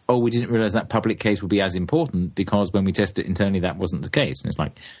 we didn't realize that public case would be as important because when we tested it internally, that wasn't the case. And it's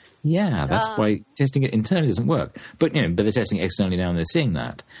like, yeah, that's why testing it internally doesn't work. But they're testing it externally now and they're seeing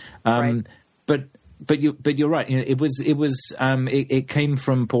that. Right. But you're right. It came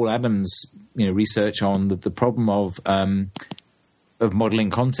from Paul Adams' research on the problem of modeling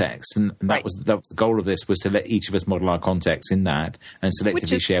context, and that was the goal of this, was to let each of us model our context in that and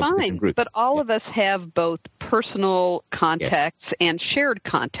selectively share with different groups. But all of us have both personal context and shared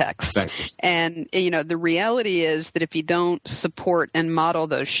context. Exactly. And the reality is that if you don't support and model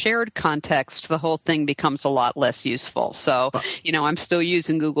those shared contexts, the whole thing becomes a lot less useful. So I'm still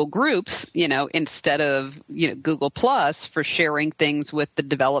using Google Groups instead of Google Plus for sharing things with the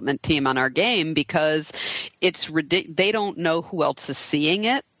development team on our game, because it's they don't know who else is seeing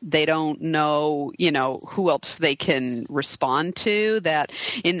it. They don't know, who else they can respond to.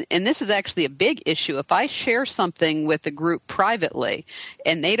 And this is actually a big issue. If I share something with a group privately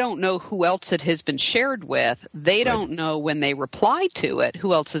and they don't know who else it has been shared with, they don't know when they reply to it,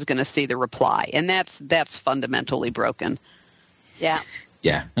 who else is going to see the reply. And that's fundamentally broken. Yeah.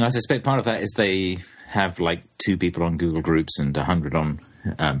 Yeah. And I suspect part of that is they have like 2 people on Google Groups and 100 on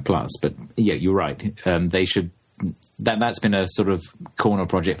Plus. But yeah, you're right. They should. That's been a sort of corner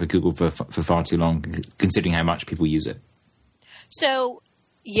project for Google for far too long, considering how much people use it. So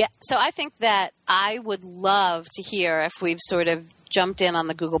I think that I would love to hear if we've sort of jumped in on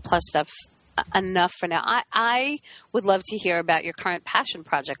the Google Plus stuff enough for now. I would love to hear about your current passion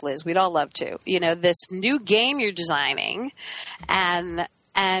project, Liz. We'd all love to. This new game you're designing and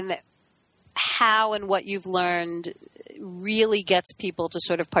how and what you've learned really gets people to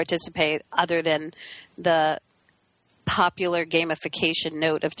sort of participate other than the popular gamification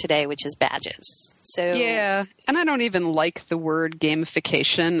note of today, which is badges. So yeah, and I don't even like the word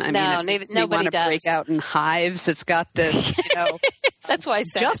gamification. I mean, nobody want to does. Break out in hives. It's got this, That's why I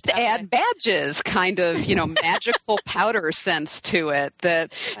said just add badges, kind of, magical powder sense to it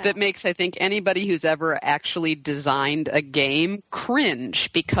that makes, I think, anybody who's ever actually designed a game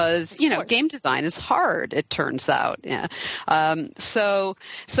cringe because, game design is hard, it turns out. Yeah. So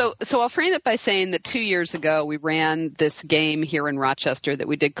I'll frame it by saying that 2 years ago we ran this game here in Rochester that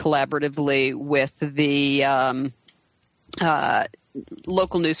we did collaboratively with the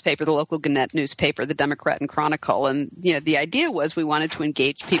local newspaper, the local Gannett newspaper, the Democrat and Chronicle. And, the idea was we wanted to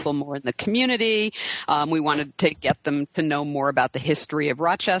engage people more in the community. We wanted to get them to know more about the history of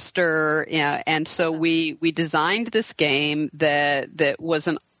Rochester. And so we designed this game that was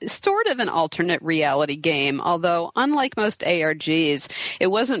sort of an alternate reality game, although unlike most ARGs, it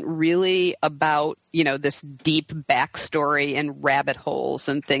wasn't really about, this deep backstory and rabbit holes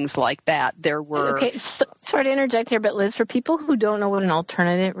and things like that. There were... Okay, sorry to interject here, but Liz, for people who don't know what an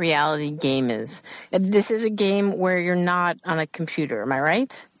alternate reality game is, this is a game where you're not on a computer, am I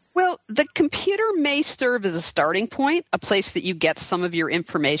right? Well, the computer may serve as a starting point, a place that you get some of your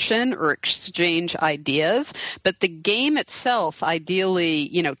information or exchange ideas, but the game itself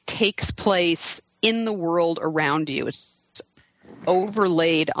ideally, takes place in the world around you. It's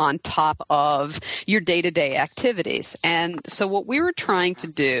overlaid on top of your day-to-day activities. And so what we were trying to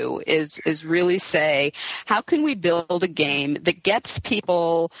do is really say, how can we build a game that gets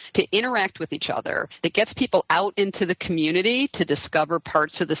people to interact with each other, that gets people out into the community to discover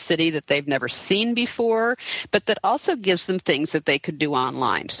parts of the city that they've never seen before, but that also gives them things that they could do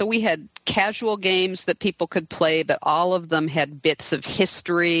online. So we had casual games that people could play, but all of them had bits of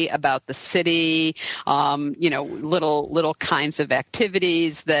history about the city, little kinds of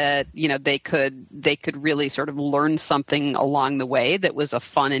activities that, they could really sort of learn something along the way that was a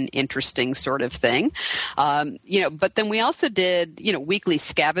fun and interesting sort of thing. But then we also did, weekly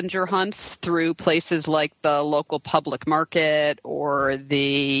scavenger hunts through places like the local public market or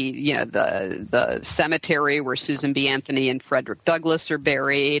the cemetery where Susan B. Anthony and Frederick Douglass are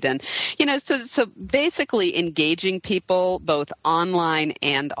buried. And, so basically engaging people both online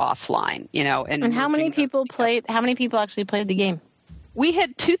and offline, and how many people actually played the game? We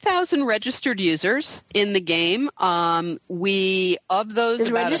had 2,000 registered users in the game. Does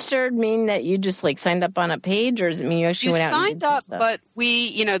registered mean that you just signed up on a page, or does it mean you actually went out and did some stuff? But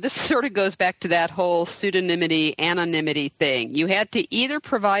this sort of goes back to that whole pseudonymity, anonymity thing. You had to either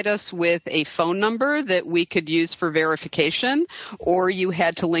provide us with a phone number that we could use for verification, or you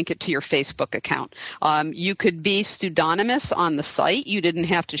had to link it to your Facebook account. You could be pseudonymous on the site. You didn't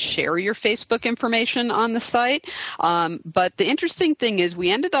have to share your Facebook information on the site. But the interesting thing is we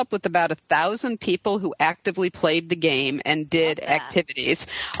ended up with about 1,000 people who actively played the game and did activities.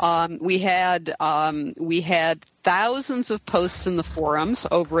 We had thousands of posts in the forums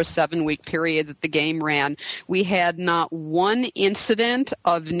over a 7-week period that the game ran. We had not one incident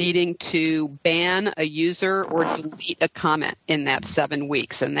of needing to ban a user or delete a comment in that 7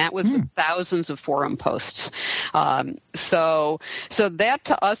 weeks, and that was with thousands of forum posts. So that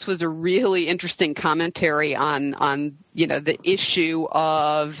to us was a really interesting commentary on the issue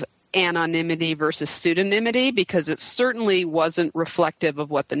of anonymity versus pseudonymity, because it certainly wasn't reflective of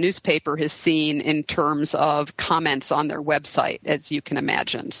what the newspaper has seen in terms of comments on their website, as you can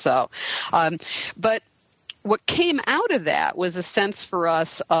imagine. So, but what came out of that was a sense for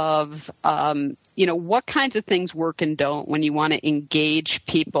us of, what kinds of things work and don't when you want to engage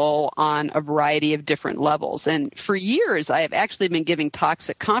people on a variety of different levels. And for years, I have actually been giving talks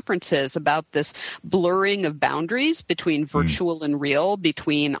at conferences about this blurring of boundaries between virtual and real,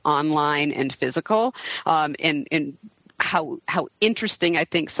 between online and physical, and how interesting I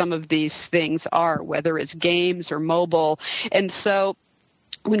think some of these things are, whether it's games or mobile. And so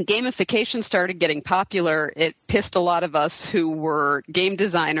when gamification started getting popular, it pissed a lot of us who were game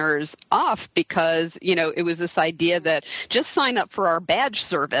designers off because, it was this idea that just sign up for our badge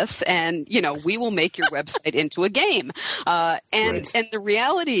service and, we will make your website into a game. And the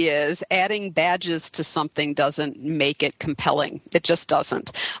reality is adding badges to something doesn't make it compelling. It just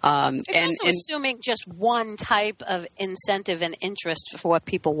doesn't. It's also assuming just one type of incentive and interest for what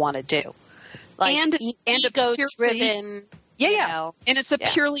people want to do. And ego-driven... Yeah. And it's a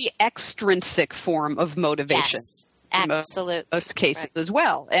purely extrinsic form of motivation. Yes, absolutely. In most cases as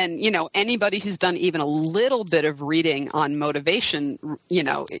well. And, anybody who's done even a little bit of reading on motivation,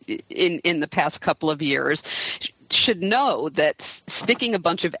 in the past couple of years should know that sticking a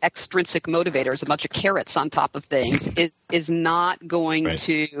bunch of extrinsic motivators, a bunch of carrots on top of things is not going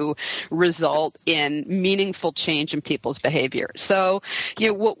to result in meaningful change in people's behavior. So,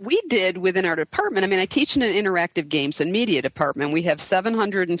 what we did within our department, I teach in an interactive games and media department. We have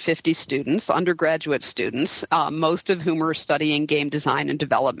 750 students, undergraduate students, most of whom are studying game design and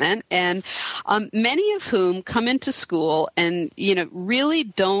development, and many of whom come into school and, really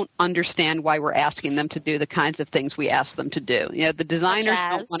don't understand why we're asking them to do the kinds of things we ask them to do. The designers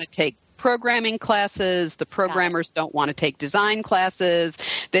don't want to take programming classes. The programmers don't want to take design classes.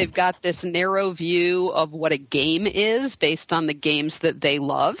 They've got this narrow view of what a game is based on the games that they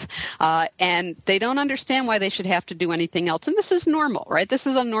love. And they don't understand why they should have to do anything else. And this is normal, right? This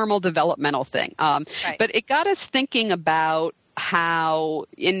is a normal developmental thing. But it got us thinking about how,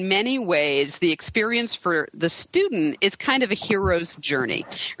 in many ways, the experience for the student is kind of a hero's journey,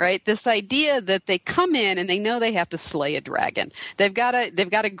 right? This idea that they come in and they know they have to slay a dragon. They've got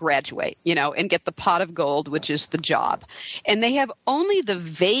to graduate, and get the pot of gold, which is the job. And they have only the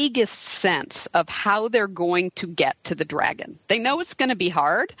vaguest sense of how they're going to get to the dragon. They know it's going to be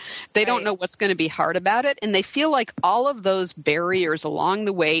hard. They don't know what's going to be hard about it. And they feel like all of those barriers along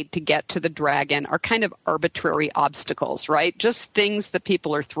the way to get to the dragon are kind of arbitrary obstacles, right? Just things that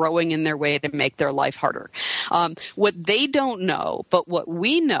people are throwing in their way to make their life harder. What they don't know, but what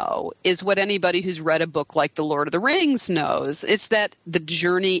we know, is what anybody who's read a book like The Lord of the Rings knows. It's that the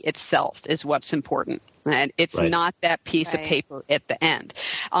journey itself is what's important. And it's not that piece of paper at the end.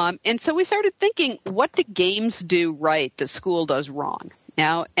 And so we started thinking, what do games do right that school does wrong?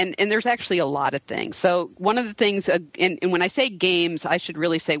 Now, and there's actually a lot of things. So one of the things, and when I say games, I should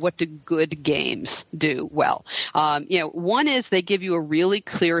really say, what do good games do well? One is they give you a really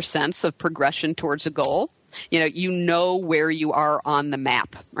clear sense of progression towards a goal. You know where you are on the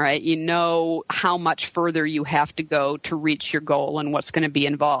map, right? You know how much further you have to go to reach your goal and what's going to be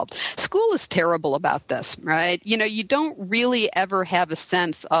involved. School is terrible about this, right? You don't really ever have a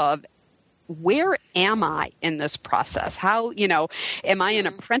sense of, where am I in this process? How, am I an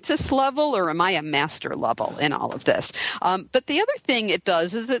apprentice level or am I a master level in all of this? But the other thing it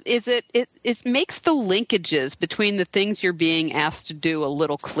does is it makes the linkages between the things you're being asked to do a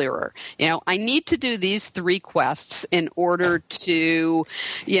little clearer. I need to do these 3 quests in order to,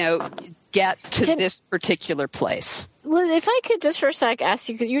 get to this particular place. Liz, if I could just for a sec ask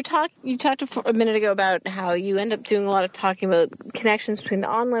you, you talked a minute ago about how you end up doing a lot of talking about connections between the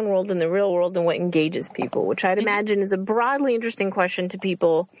online world and the real world and what engages people, which I'd imagine is a broadly interesting question to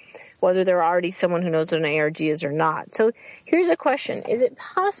people, whether they're already someone who knows what an ARG is or not. So here's a question. Is it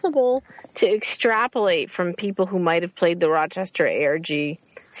possible to extrapolate from people who might have played the Rochester ARG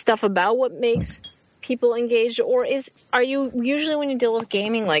stuff about what makes people engaged, or are you usually, when you deal with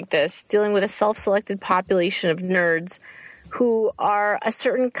gaming like this, dealing with a self-selected population of nerds who are a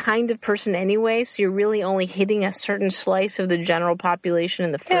certain kind of person anyway, so you're really only hitting a certain slice of the general population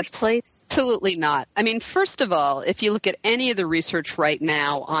in the first place? Absolutely not. First of all, if you look at any of the research right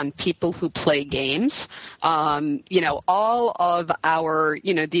now on people who play games, all of our,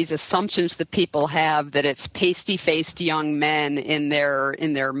 these assumptions that people have that it's pasty-faced young men in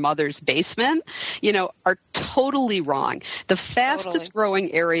their mother's basement, are totally wrong. The fastest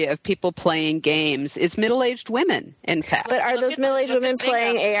growing area of people playing games is middle-aged women, in fact. But are those middle-aged women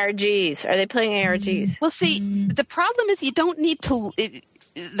playing ARGs? Are they playing ARGs? Well, see, the problem is you don't need to...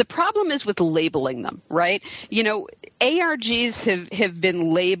 The problem is with labeling them, right? ARGs have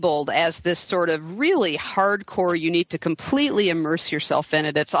been labeled as this sort of really hardcore, you need to completely immerse yourself in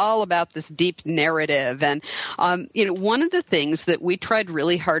it. It's all about this deep narrative. And, one of the things that we tried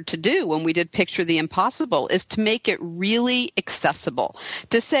really hard to do when we did Picture the Impossible is to make it really accessible.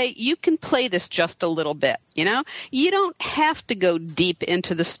 To say, you can play this just a little bit, You don't have to go deep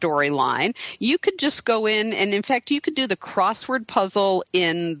into the storyline. You could just go in, and in fact, you could do the crossword puzzle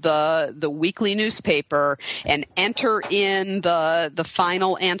in the weekly newspaper and enter in the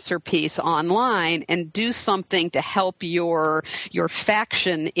final answer piece online and do something to help your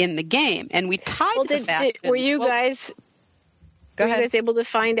faction in the game. And we tied the faction. Were you guys able to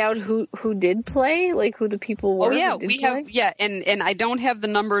find out who did play, like who the people were? Oh yeah, and I don't have the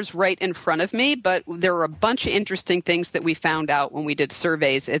numbers right in front of me, but there were a bunch of interesting things that we found out when we did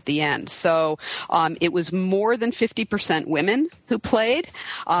surveys at the end. So it was more than 50% women who played.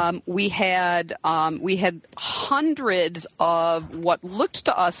 We had hundreds of what looked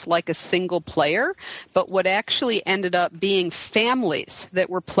to us like a single player, but what actually ended up being families that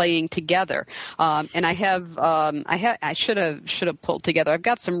were playing together. And I should have should have pulled together. I've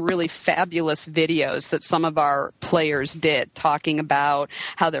got some really fabulous videos that some of our players did, talking about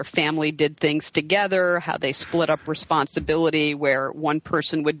how their family did things together, how they split up responsibility, where one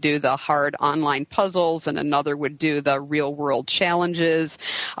person would do the hard online puzzles and another would do the real world challenges.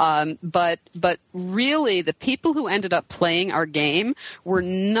 But really, the people who ended up playing our game were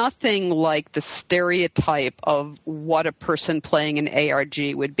nothing like the stereotype of what a person playing an ARG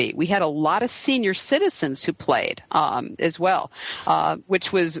would be. We had a lot of senior citizens who played as well,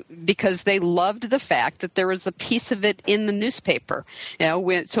 which was because they loved the fact that there was a piece of it in the newspaper.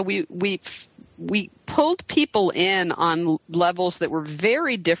 So we pulled people in on levels that were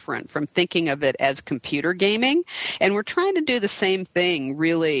very different from thinking of it as computer gaming. And we're trying to do the same thing,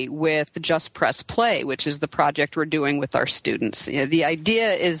 really, with Just Press Play, which is the project we're doing with our students. The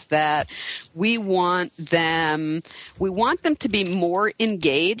idea is that we want them to be more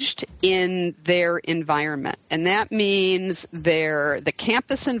engaged in their environment. And that means the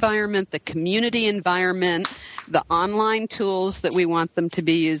campus environment, the community environment, the online tools that we want them to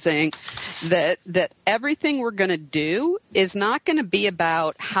be using, that everything we're going to do is not going to be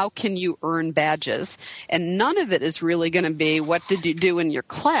about how can you earn badges, and none of it is really going to be what did you do in your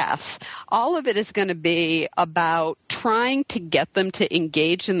class. All of it is going to be about trying to get them to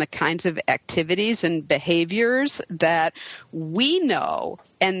engage in the kinds of activities and behaviors that we know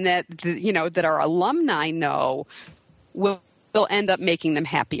and that that our alumni know will end up making them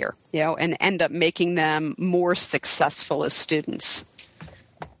happier, and end up making them more successful as students.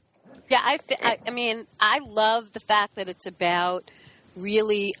 Yeah, I mean, I love the fact that it's about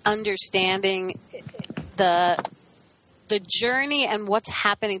really understanding the journey and what's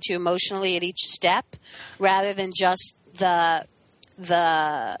happening to you emotionally at each step, rather than just the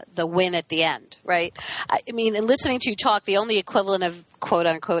win at the end, right? I mean, in listening to you talk, the only equivalent of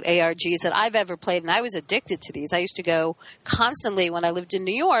quote-unquote ARGs that I've ever played, and I was addicted to these. I used to go constantly when I lived in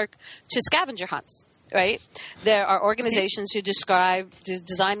New York to scavenger hunts. Right? There are organizations who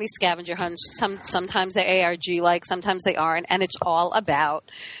design these scavenger hunts. Sometimes they're ARG-like, sometimes they aren't, and it's all about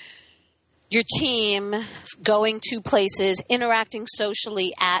your team going to places, interacting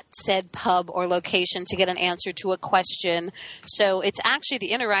socially at said pub or location to get an answer to a question. So it's actually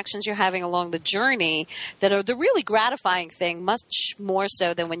the interactions you're having along the journey that are the really gratifying thing, much more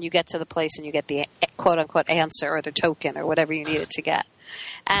so than when you get to the place and you get the quote-unquote answer or the token or whatever you needed to get.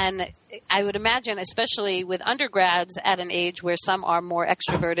 And I would imagine, especially with undergrads at an age where some are more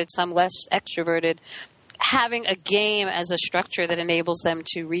extroverted, some less extroverted, having a game as a structure that enables them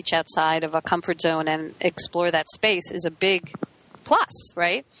to reach outside of a comfort zone and explore that space is a big plus,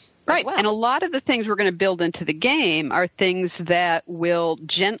 right? Right. Well. And a lot of the things we're going to build into the game are things that will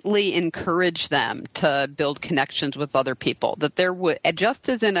gently encourage them to build connections with other people. That there would, just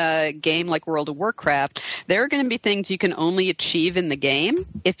as in a game like World of Warcraft, there are going to be things you can only achieve in the game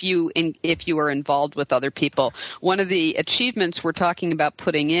if you are involved with other people. One of the achievements we're talking about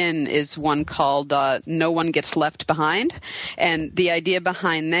putting in is one called No One Gets Left Behind. And the idea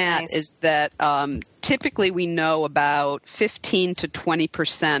behind that is that typically we know about 15 to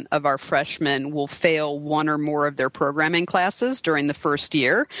 20% of our freshmen will fail one or more of their programming classes during the first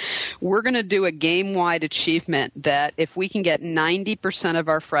year. We're going to do a game-wide achievement that if we can get 90% of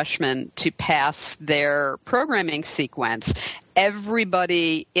our freshmen to pass their programming sequence,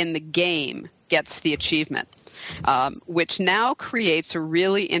 everybody in the game gets the achievement. Which now creates a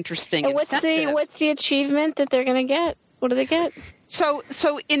really interesting incentive. What's the achievement that they're going to get? What do they get? So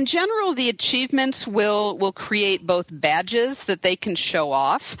in general, the achievements will create both badges that they can show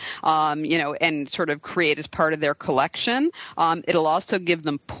off, and sort of create as part of their collection. It'll also give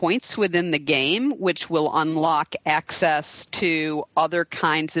them points within the game, which will unlock access to other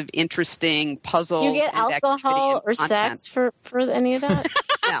kinds of interesting puzzles. Do you get alcohol or sex for any of that?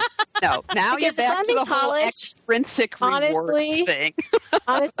 No. Now you're back to the whole extrinsic reward thing.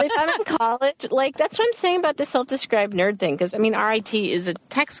 Honestly, if I'm in college, that's what I'm saying about the self-described nerd thing. Because RIT is a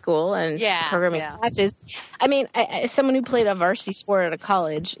tech school and programming classes. As someone who played a varsity sport at a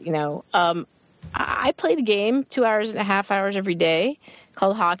college, I played a game 2.5 hours every day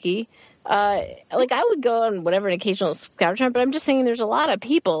called hockey. I would go on an occasional scavenger hunt, but I'm just thinking there's a lot of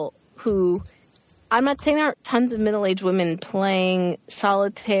people who. I'm not saying there aren't tons of middle-aged women playing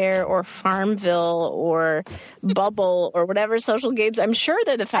Solitaire or Farmville or Bubble or whatever social games. I'm sure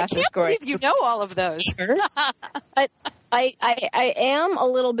they're the fastest growing. I can't believe you know all of those. But I am a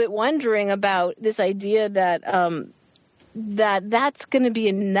little bit wondering about this idea that that's going to be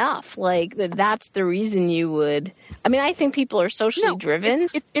enough. That's the reason you would. I think people are socially driven.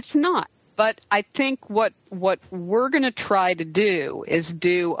 It's not. But I think what we're going to try to do is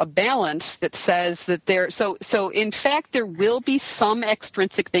do a balance that says that so in fact there will be some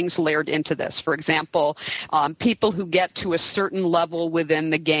extrinsic things layered into this. For example, people who get to a certain level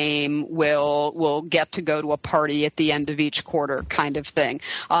within the game will get to go to a party at the end of each quarter, kind of thing.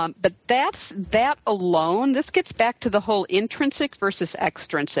 But that alone, this gets back to the whole intrinsic versus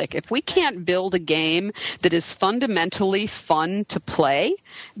extrinsic. If we can't build a game that is fundamentally fun to play,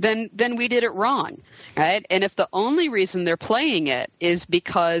 then we did it wrong, right? And if the only reason they're playing it is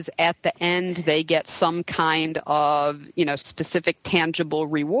because at the end they get some kind of, specific tangible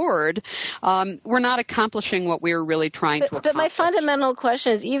reward, we're not accomplishing what we're really trying to accomplish. But my fundamental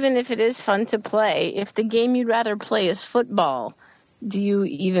question is, even if it is fun to play, if the game you'd rather play is football, do you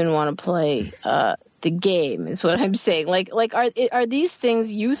even want to play the game, is what I'm saying. Like are these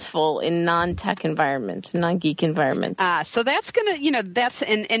things useful in non-tech environments, non-geek environments? So that's going to, that's,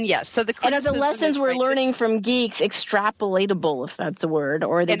 and yes. So the and are the lessons we're learning from geeks extrapolatable, if that's a word,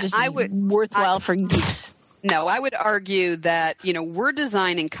 or are they just worthwhile for geeks? No, I would argue that, we're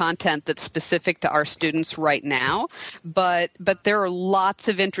designing content that's specific to our students right now, but there are lots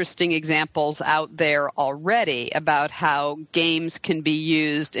of interesting examples out there already about how games can be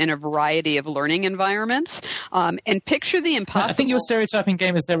used in a variety of learning environments. And picture the impossible. I think you're stereotyping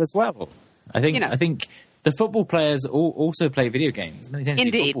gamers there as well. I think the football players also play video games.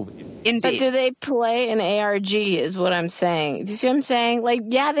 Indeed. But do they play an ARG is what I'm saying. Do you see what I'm saying?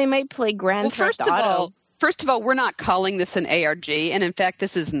 They might play Grand Theft Auto. First of all, we're not calling this an ARG, and in fact,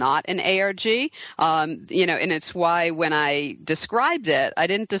 this is not an ARG. And it's why when I described it, I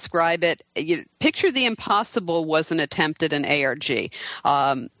didn't describe it. Picture the Impossible was an attempt at an ARG.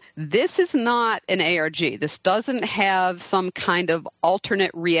 This is not an ARG. This doesn't have some kind of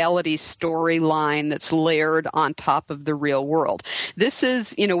alternate reality storyline that's layered on top of the real world. This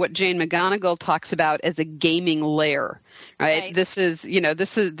is, what Jane McGonigal talks about as a gaming layer, right? This is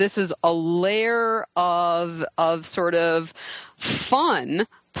a layer of sort of fun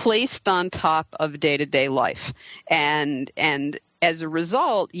placed on top of day-to-day life. And as a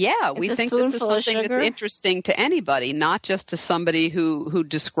result, we think this is something that's interesting to anybody, not just to somebody who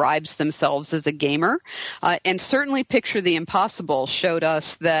describes themselves as a gamer. And certainly Picture the Impossible showed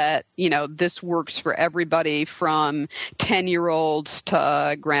us that, this works for everybody from 10-year-olds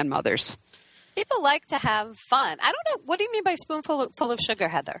to grandmothers. People like to have fun. I don't know. What do you mean by spoonful of sugar,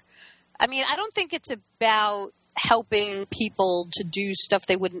 Heather? I mean, I don't think it's about helping people to do stuff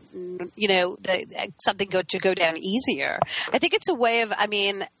they wouldn't, something to go down easier. I think it's a way of,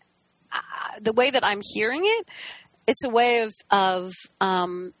 the way that I'm hearing it, it's a way of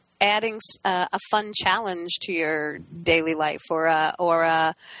adding a fun challenge to your daily life, or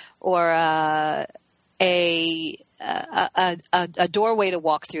a doorway to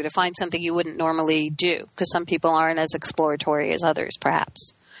walk through to find something you wouldn't normally do, because some people aren't as exploratory as others,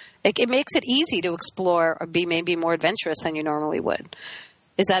 perhaps. It makes it easy to explore or be maybe more adventurous than you normally would.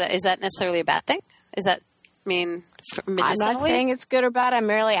 Is that necessarily a bad thing? Is that medicinally? I'm not saying it's good or bad. I'm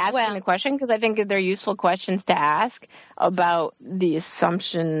merely asking the question because I think they're useful questions to ask about the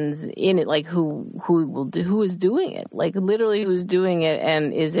assumptions in it, like who is doing it, like literally who's doing it,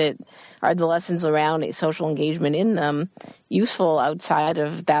 and are the lessons around social engagement in them useful outside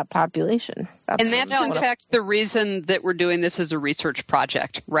of that population? That's in fact the reason that we're doing this as a research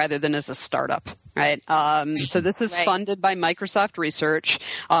project rather than as a startup, right? So this is funded by Microsoft Research.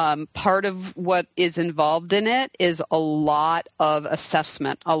 Part of what is involved in it is a lot of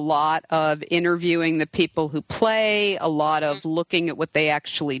assessment, a lot of interviewing the people who play, a lot of looking at what they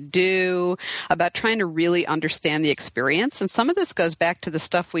actually do, about trying to really understand the experience. And some of this goes back to the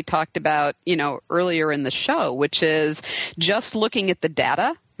stuff we talked about, earlier in the show, which is just looking at the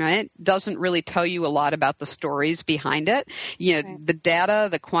data. Right? Doesn't really tell you a lot about the stories behind it. The data,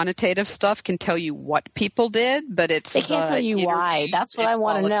 the quantitative stuff can tell you what people did, but they can't tell you why. That's what I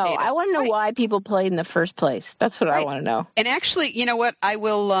want to know. I want to know why people played in the first place. That's what I want to know. And actually, you know what? I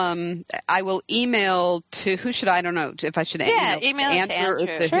will email to who should I don't know if I should email Andrew or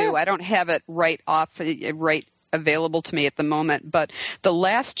to who. I don't have it right available to me at the moment, but the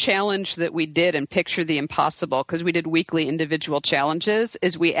last challenge that we did in Picture the Impossible, because we did weekly individual challenges,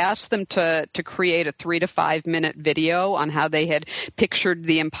 is we asked them to create a 3 to 5 minute video on how they had pictured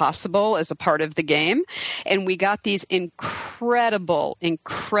the impossible as a part of the game. And we got these incredible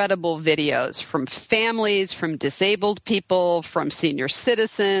videos from families, from disabled people, from senior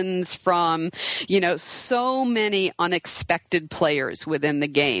citizens, from, so many unexpected players within the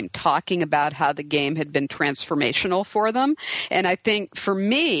game talking about how the game had been transformational informational for them. And I think for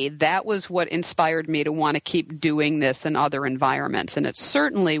me, that was what inspired me to want to keep doing this in other environments. And it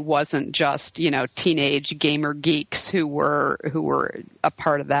certainly wasn't just, teenage gamer geeks who were a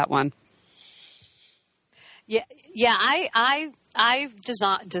part of that one. Yeah. I've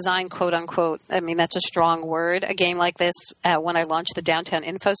designed, quote unquote, I mean, that's a strong word, a game like this when I launched the Downtown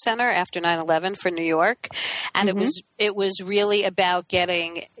Info Center after 9/11 for New York. And it was really about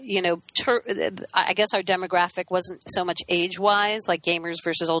getting, I guess our demographic wasn't so much age-wise, like gamers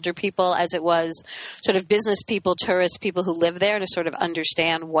versus older people, as it was sort of business people, tourists, people who live there, to sort of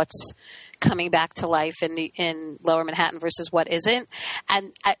understand what's coming back to life in Lower Manhattan versus what isn't.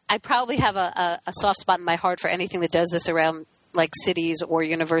 And I probably have a soft spot in my heart for anything that does this around like cities or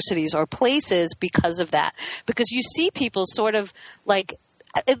universities or places because of that. Because you see people sort of like,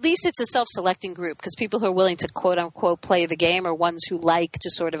 at least it's a self-selecting group, because people who are willing to quote unquote play the game are ones who like to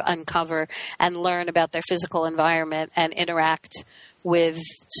sort of uncover and learn about their physical environment and interact with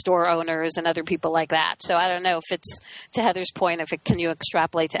store owners and other people like that. So I don't know if it's, to Heather's point, can you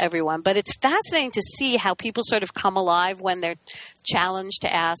extrapolate to everyone? But it's fascinating to see how people sort of come alive when they're challenged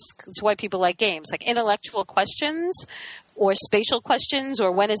to ask. It's why people like games, like intellectual questions or spatial questions,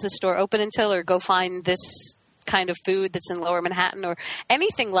 or when is the store open until, or go find this kind of food that's in Lower Manhattan, or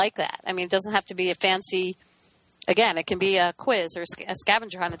anything like that. I mean, it doesn't have to be a fancy, again, it can be a quiz or a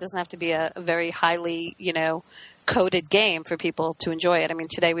scavenger hunt. It doesn't have to be a very highly, coded game for people to enjoy it. I mean,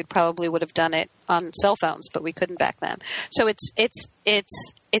 today we probably would have done it on cell phones, but we couldn't back then. So it's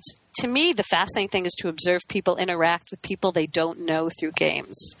to me, the fascinating thing is to observe people interact with people they don't know through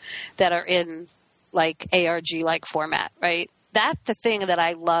games that are in like ARG-like format, right? That's the thing that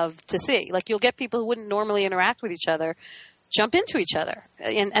I love to see. Like, you'll get people who wouldn't normally interact with each other jump into each other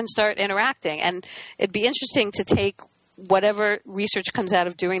and start interacting. And it'd be interesting to take whatever research comes out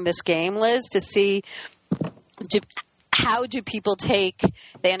of doing this game, Liz, to see how do people take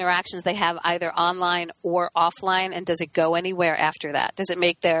the interactions they have either online or offline, and does it go anywhere after that? Does it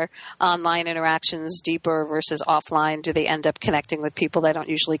make their online interactions deeper versus offline? Do they end up connecting with people they don't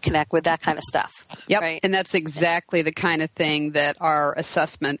usually connect with? That kind of stuff. Yep, right? And that's exactly the kind of thing that our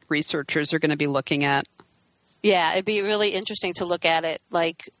assessment researchers are going to be looking at. Yeah, it'd be really interesting to look at it,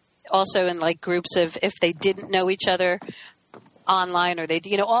 like also in like groups of if they didn't know each other online, or they,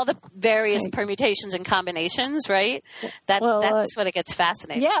 all the various permutations and combinations, right? That's what it gets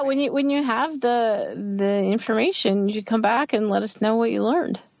fascinating. Yeah, right? when you have the information, you come back and let us know what you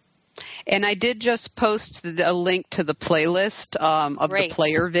learned. And I did just post a link to the playlist of the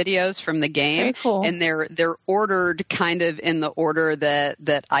player videos from the game. Very cool. And they're ordered kind of in the order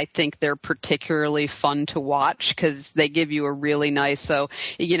that I think they're particularly fun to watch, because they give you a really nice, so,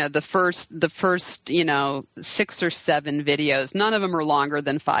 the first 6 or 7 videos, none of them are longer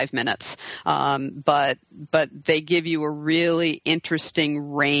than 5 minutes. But they give you a really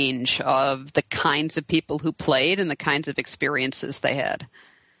interesting range of the kinds of people who played and the kinds of experiences they had.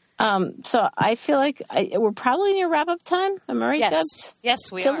 So I feel like we're probably near wrap-up time. Am I right, Debs?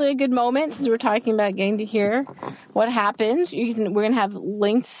 Yes, we Feels are. like a good moment since we're talking about getting to hear what happened. We're going to have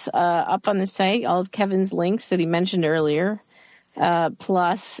links up on the site, all of Kevin's links that he mentioned earlier,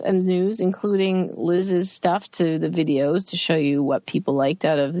 plus and news, including Liz's stuff to the videos to show you what people liked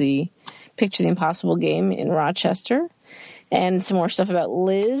out of the Picture the Impossible game in Rochester, and some more stuff about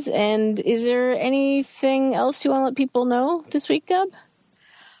Liz. And is there anything else you want to let people know this week, Deb?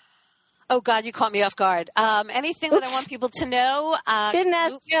 Oh, God, you caught me off guard. Anything that I want people to know? Didn't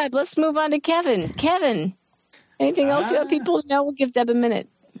ask Deb. Let's move on to Kevin. Kevin, anything else you want people to know? We'll give Deb a minute.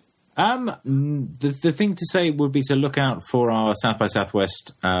 The thing to say would be to look out for our South by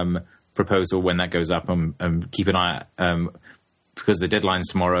Southwest proposal when that goes up, and keep an eye because the deadline's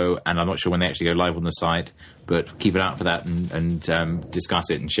tomorrow, and I'm not sure when they actually go live on the site, but keep an eye out for that and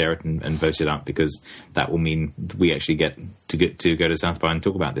discuss it and share it and vote it up, because that will mean we actually get to go to South by and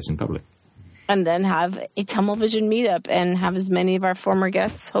talk about this in public. And then have a Tumblevision meetup and have as many of our former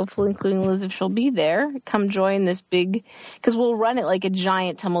guests, hopefully including Liz if she'll be there, come join this big, because we'll run it like a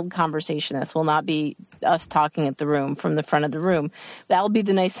giant tumbled conversation. This will not be us talking at the room from the front of the room. That'll be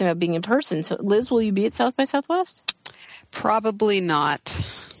the nice thing about being in person. So Liz, will you be at South by Southwest? Probably not.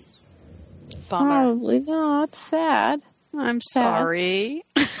 Bummer. Probably not. Sad. I'm sorry.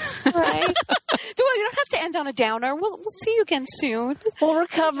 Right. Well, you don't have to end on a downer. We'll see you again soon. We'll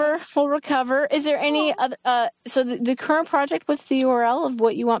recover. Is there any other? So the current project, what's the URL of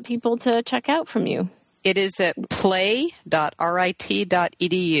what you want people to check out from you? It is at play.rit.edu.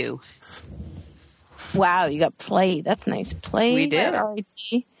 Wow, you got Play. That's nice.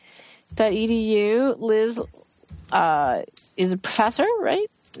 Play.rit.edu. Liz is a professor, right?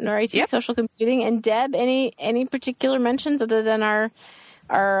 RIT Yep. Social Computing. And Deb, any particular mentions other than our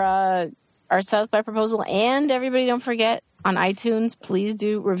South by proposal? And everybody, don't forget, on iTunes, please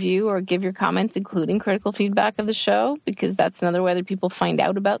do review or give your comments, including critical feedback of the show, because that's another way that people find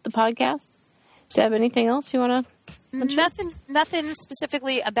out about the podcast. Deb, anything else you want to? Nothing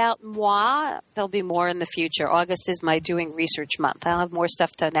specifically about moi. There'll be more in the future. August is my doing research month. I'll have more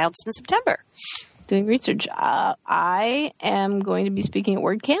stuff to announce in September. Doing research. I am going to be speaking at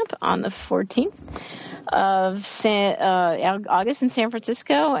WordCamp on the 14th of August in San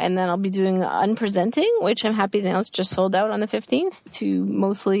Francisco, and then I'll be doing Unpresenting, which I'm happy to announce just sold out on the 15th to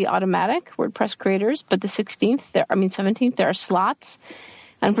mostly automatic WordPress creators. But the 17th, there are slots.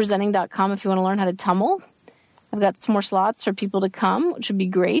 Unpresenting.com if you want to learn how to tumble. I've got some more slots for people to come, which would be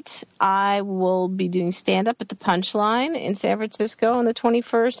great. I will be doing stand-up at the Punchline in San Francisco on the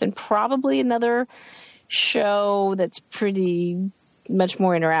 21st, and probably another show that's pretty much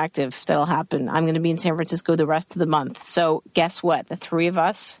more interactive that'll happen. I'm going to be in San Francisco the rest of the month. So guess what? The three of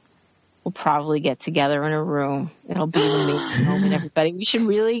us will probably get together in a room. It'll be an amazing moment, everybody. We should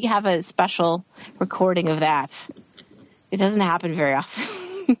really have a special recording of that. It doesn't happen very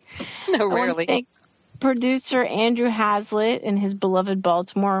often. No, I want to really. thank producer Andrew Hazlitt in his beloved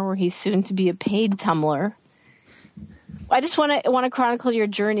Baltimore, where he's soon to be a paid Tumblr. I just want to chronicle your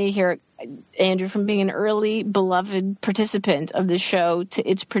journey here, Andrew, from being an early beloved participant of the show to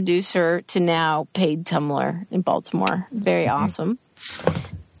its producer to now paid Tumblr in Baltimore. Very awesome.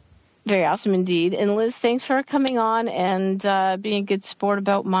 Very awesome indeed. And Liz, thanks for coming on and being a good sport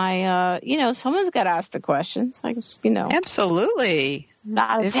about my, someone's got to ask the questions. Absolutely.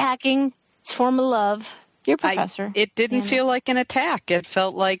 Not attacking. It's a form of love. You're a professor. It didn't feel like an attack. It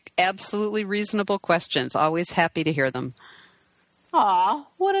felt like absolutely reasonable questions. Always happy to hear them. Aw,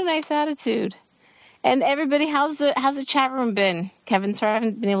 what a nice attitude. And everybody, how's the chat room been? Kevin, sorry I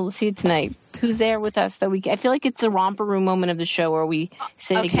haven't been able to see you tonight. Who's there with us that week? I feel like it's the romper room moment of the show where we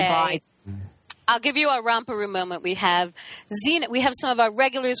say goodbye. I'll give you our romper room moment. We have Xena. We have some of our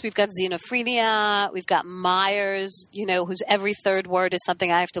regulars. We've got Xenophrenia. We've got Myers, whose every third word is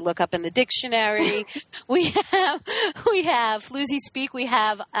something I have to look up in the dictionary. we have Floozy Speak. We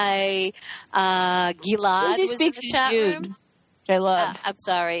have a Gilad Floozy was in the chat room. Which I love. I'm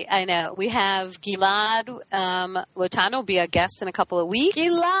sorry. I know. We have Gilad Lotano will be a guest in a couple of weeks.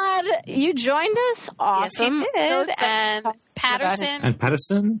 Gilad, you joined us? Awesome. Yes, he did. And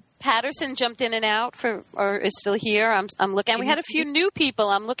Patterson. Patterson jumped in and out or is still here. I'm looking. We had a few new people.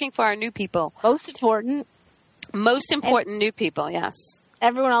 I'm looking for our new people. Most important new people. Yes.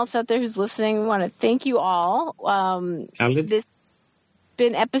 Everyone else out there who's listening, we want to thank you all. This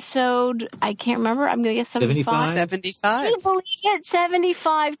been episode, I can't remember. I'm going to guess 75. 75. I believe it.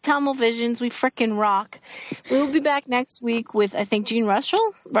 75 Tumble Visions. We frickin' rock. We will be back next week with, I think, Jean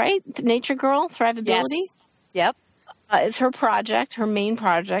Russell, right? The Nature Girl, Thriveability. Yes. Yep. Is her project, her main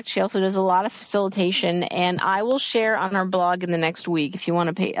project. She also does a lot of facilitation, and I will share on our blog in the next week if you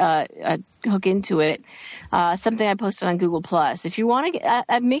want to hook into it. Something I posted on Google+. If you want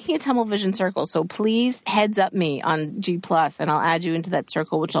to, I'm making a Tumble Vision circle, so please heads up me on G+, and I'll add you into that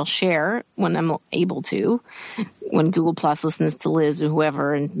circle, which I'll share when I'm able to, when Google+ listens to Liz or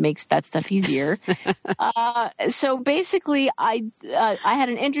whoever and makes that stuff easier. So basically, I had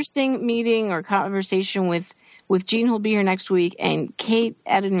an interesting meeting or conversation with Jean, who'll be here next week, and Kate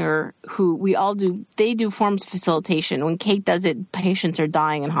Edinger, who they do forms facilitation. When Kate does it, patients are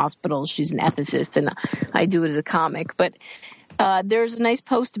dying in hospitals. She's an ethicist, and I do it as a comic. But there's a nice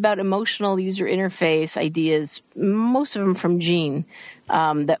post about emotional user interface ideas, most of them from Jean,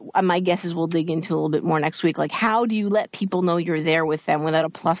 that my guess is we'll dig into a little bit more next week. Like, how do you let people know you're there with them without a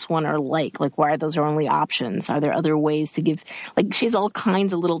 +1 or like? Like, why are those our only options? Are there other ways to give? Like, she has all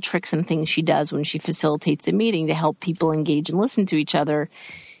kinds of little tricks and things she does when she facilitates a meeting to help people engage and listen to each other.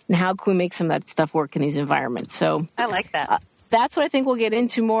 And how can we make some of that stuff work in these environments? So I like that. That's what I think we'll get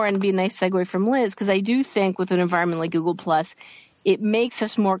into more, and be a nice segue from Liz, because I do think with an environment like Google+, it makes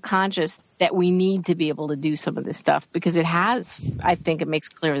us more conscious that we need to be able to do some of this stuff, because I think it makes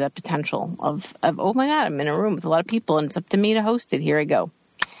clear that potential of oh my God, I'm in a room with a lot of people and it's up to me to host it. Here I go.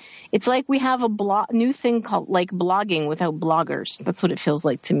 It's like we have a new thing called like blogging without bloggers. That's what it feels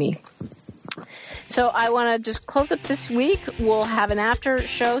like to me. So I want to just close up this week. We'll have an after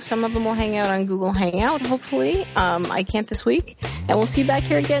show. Some of them will hang out on Google Hangout, hopefully. I can't this week. And we'll see you back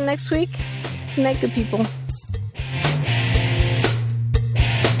here again next week. Good night, good people.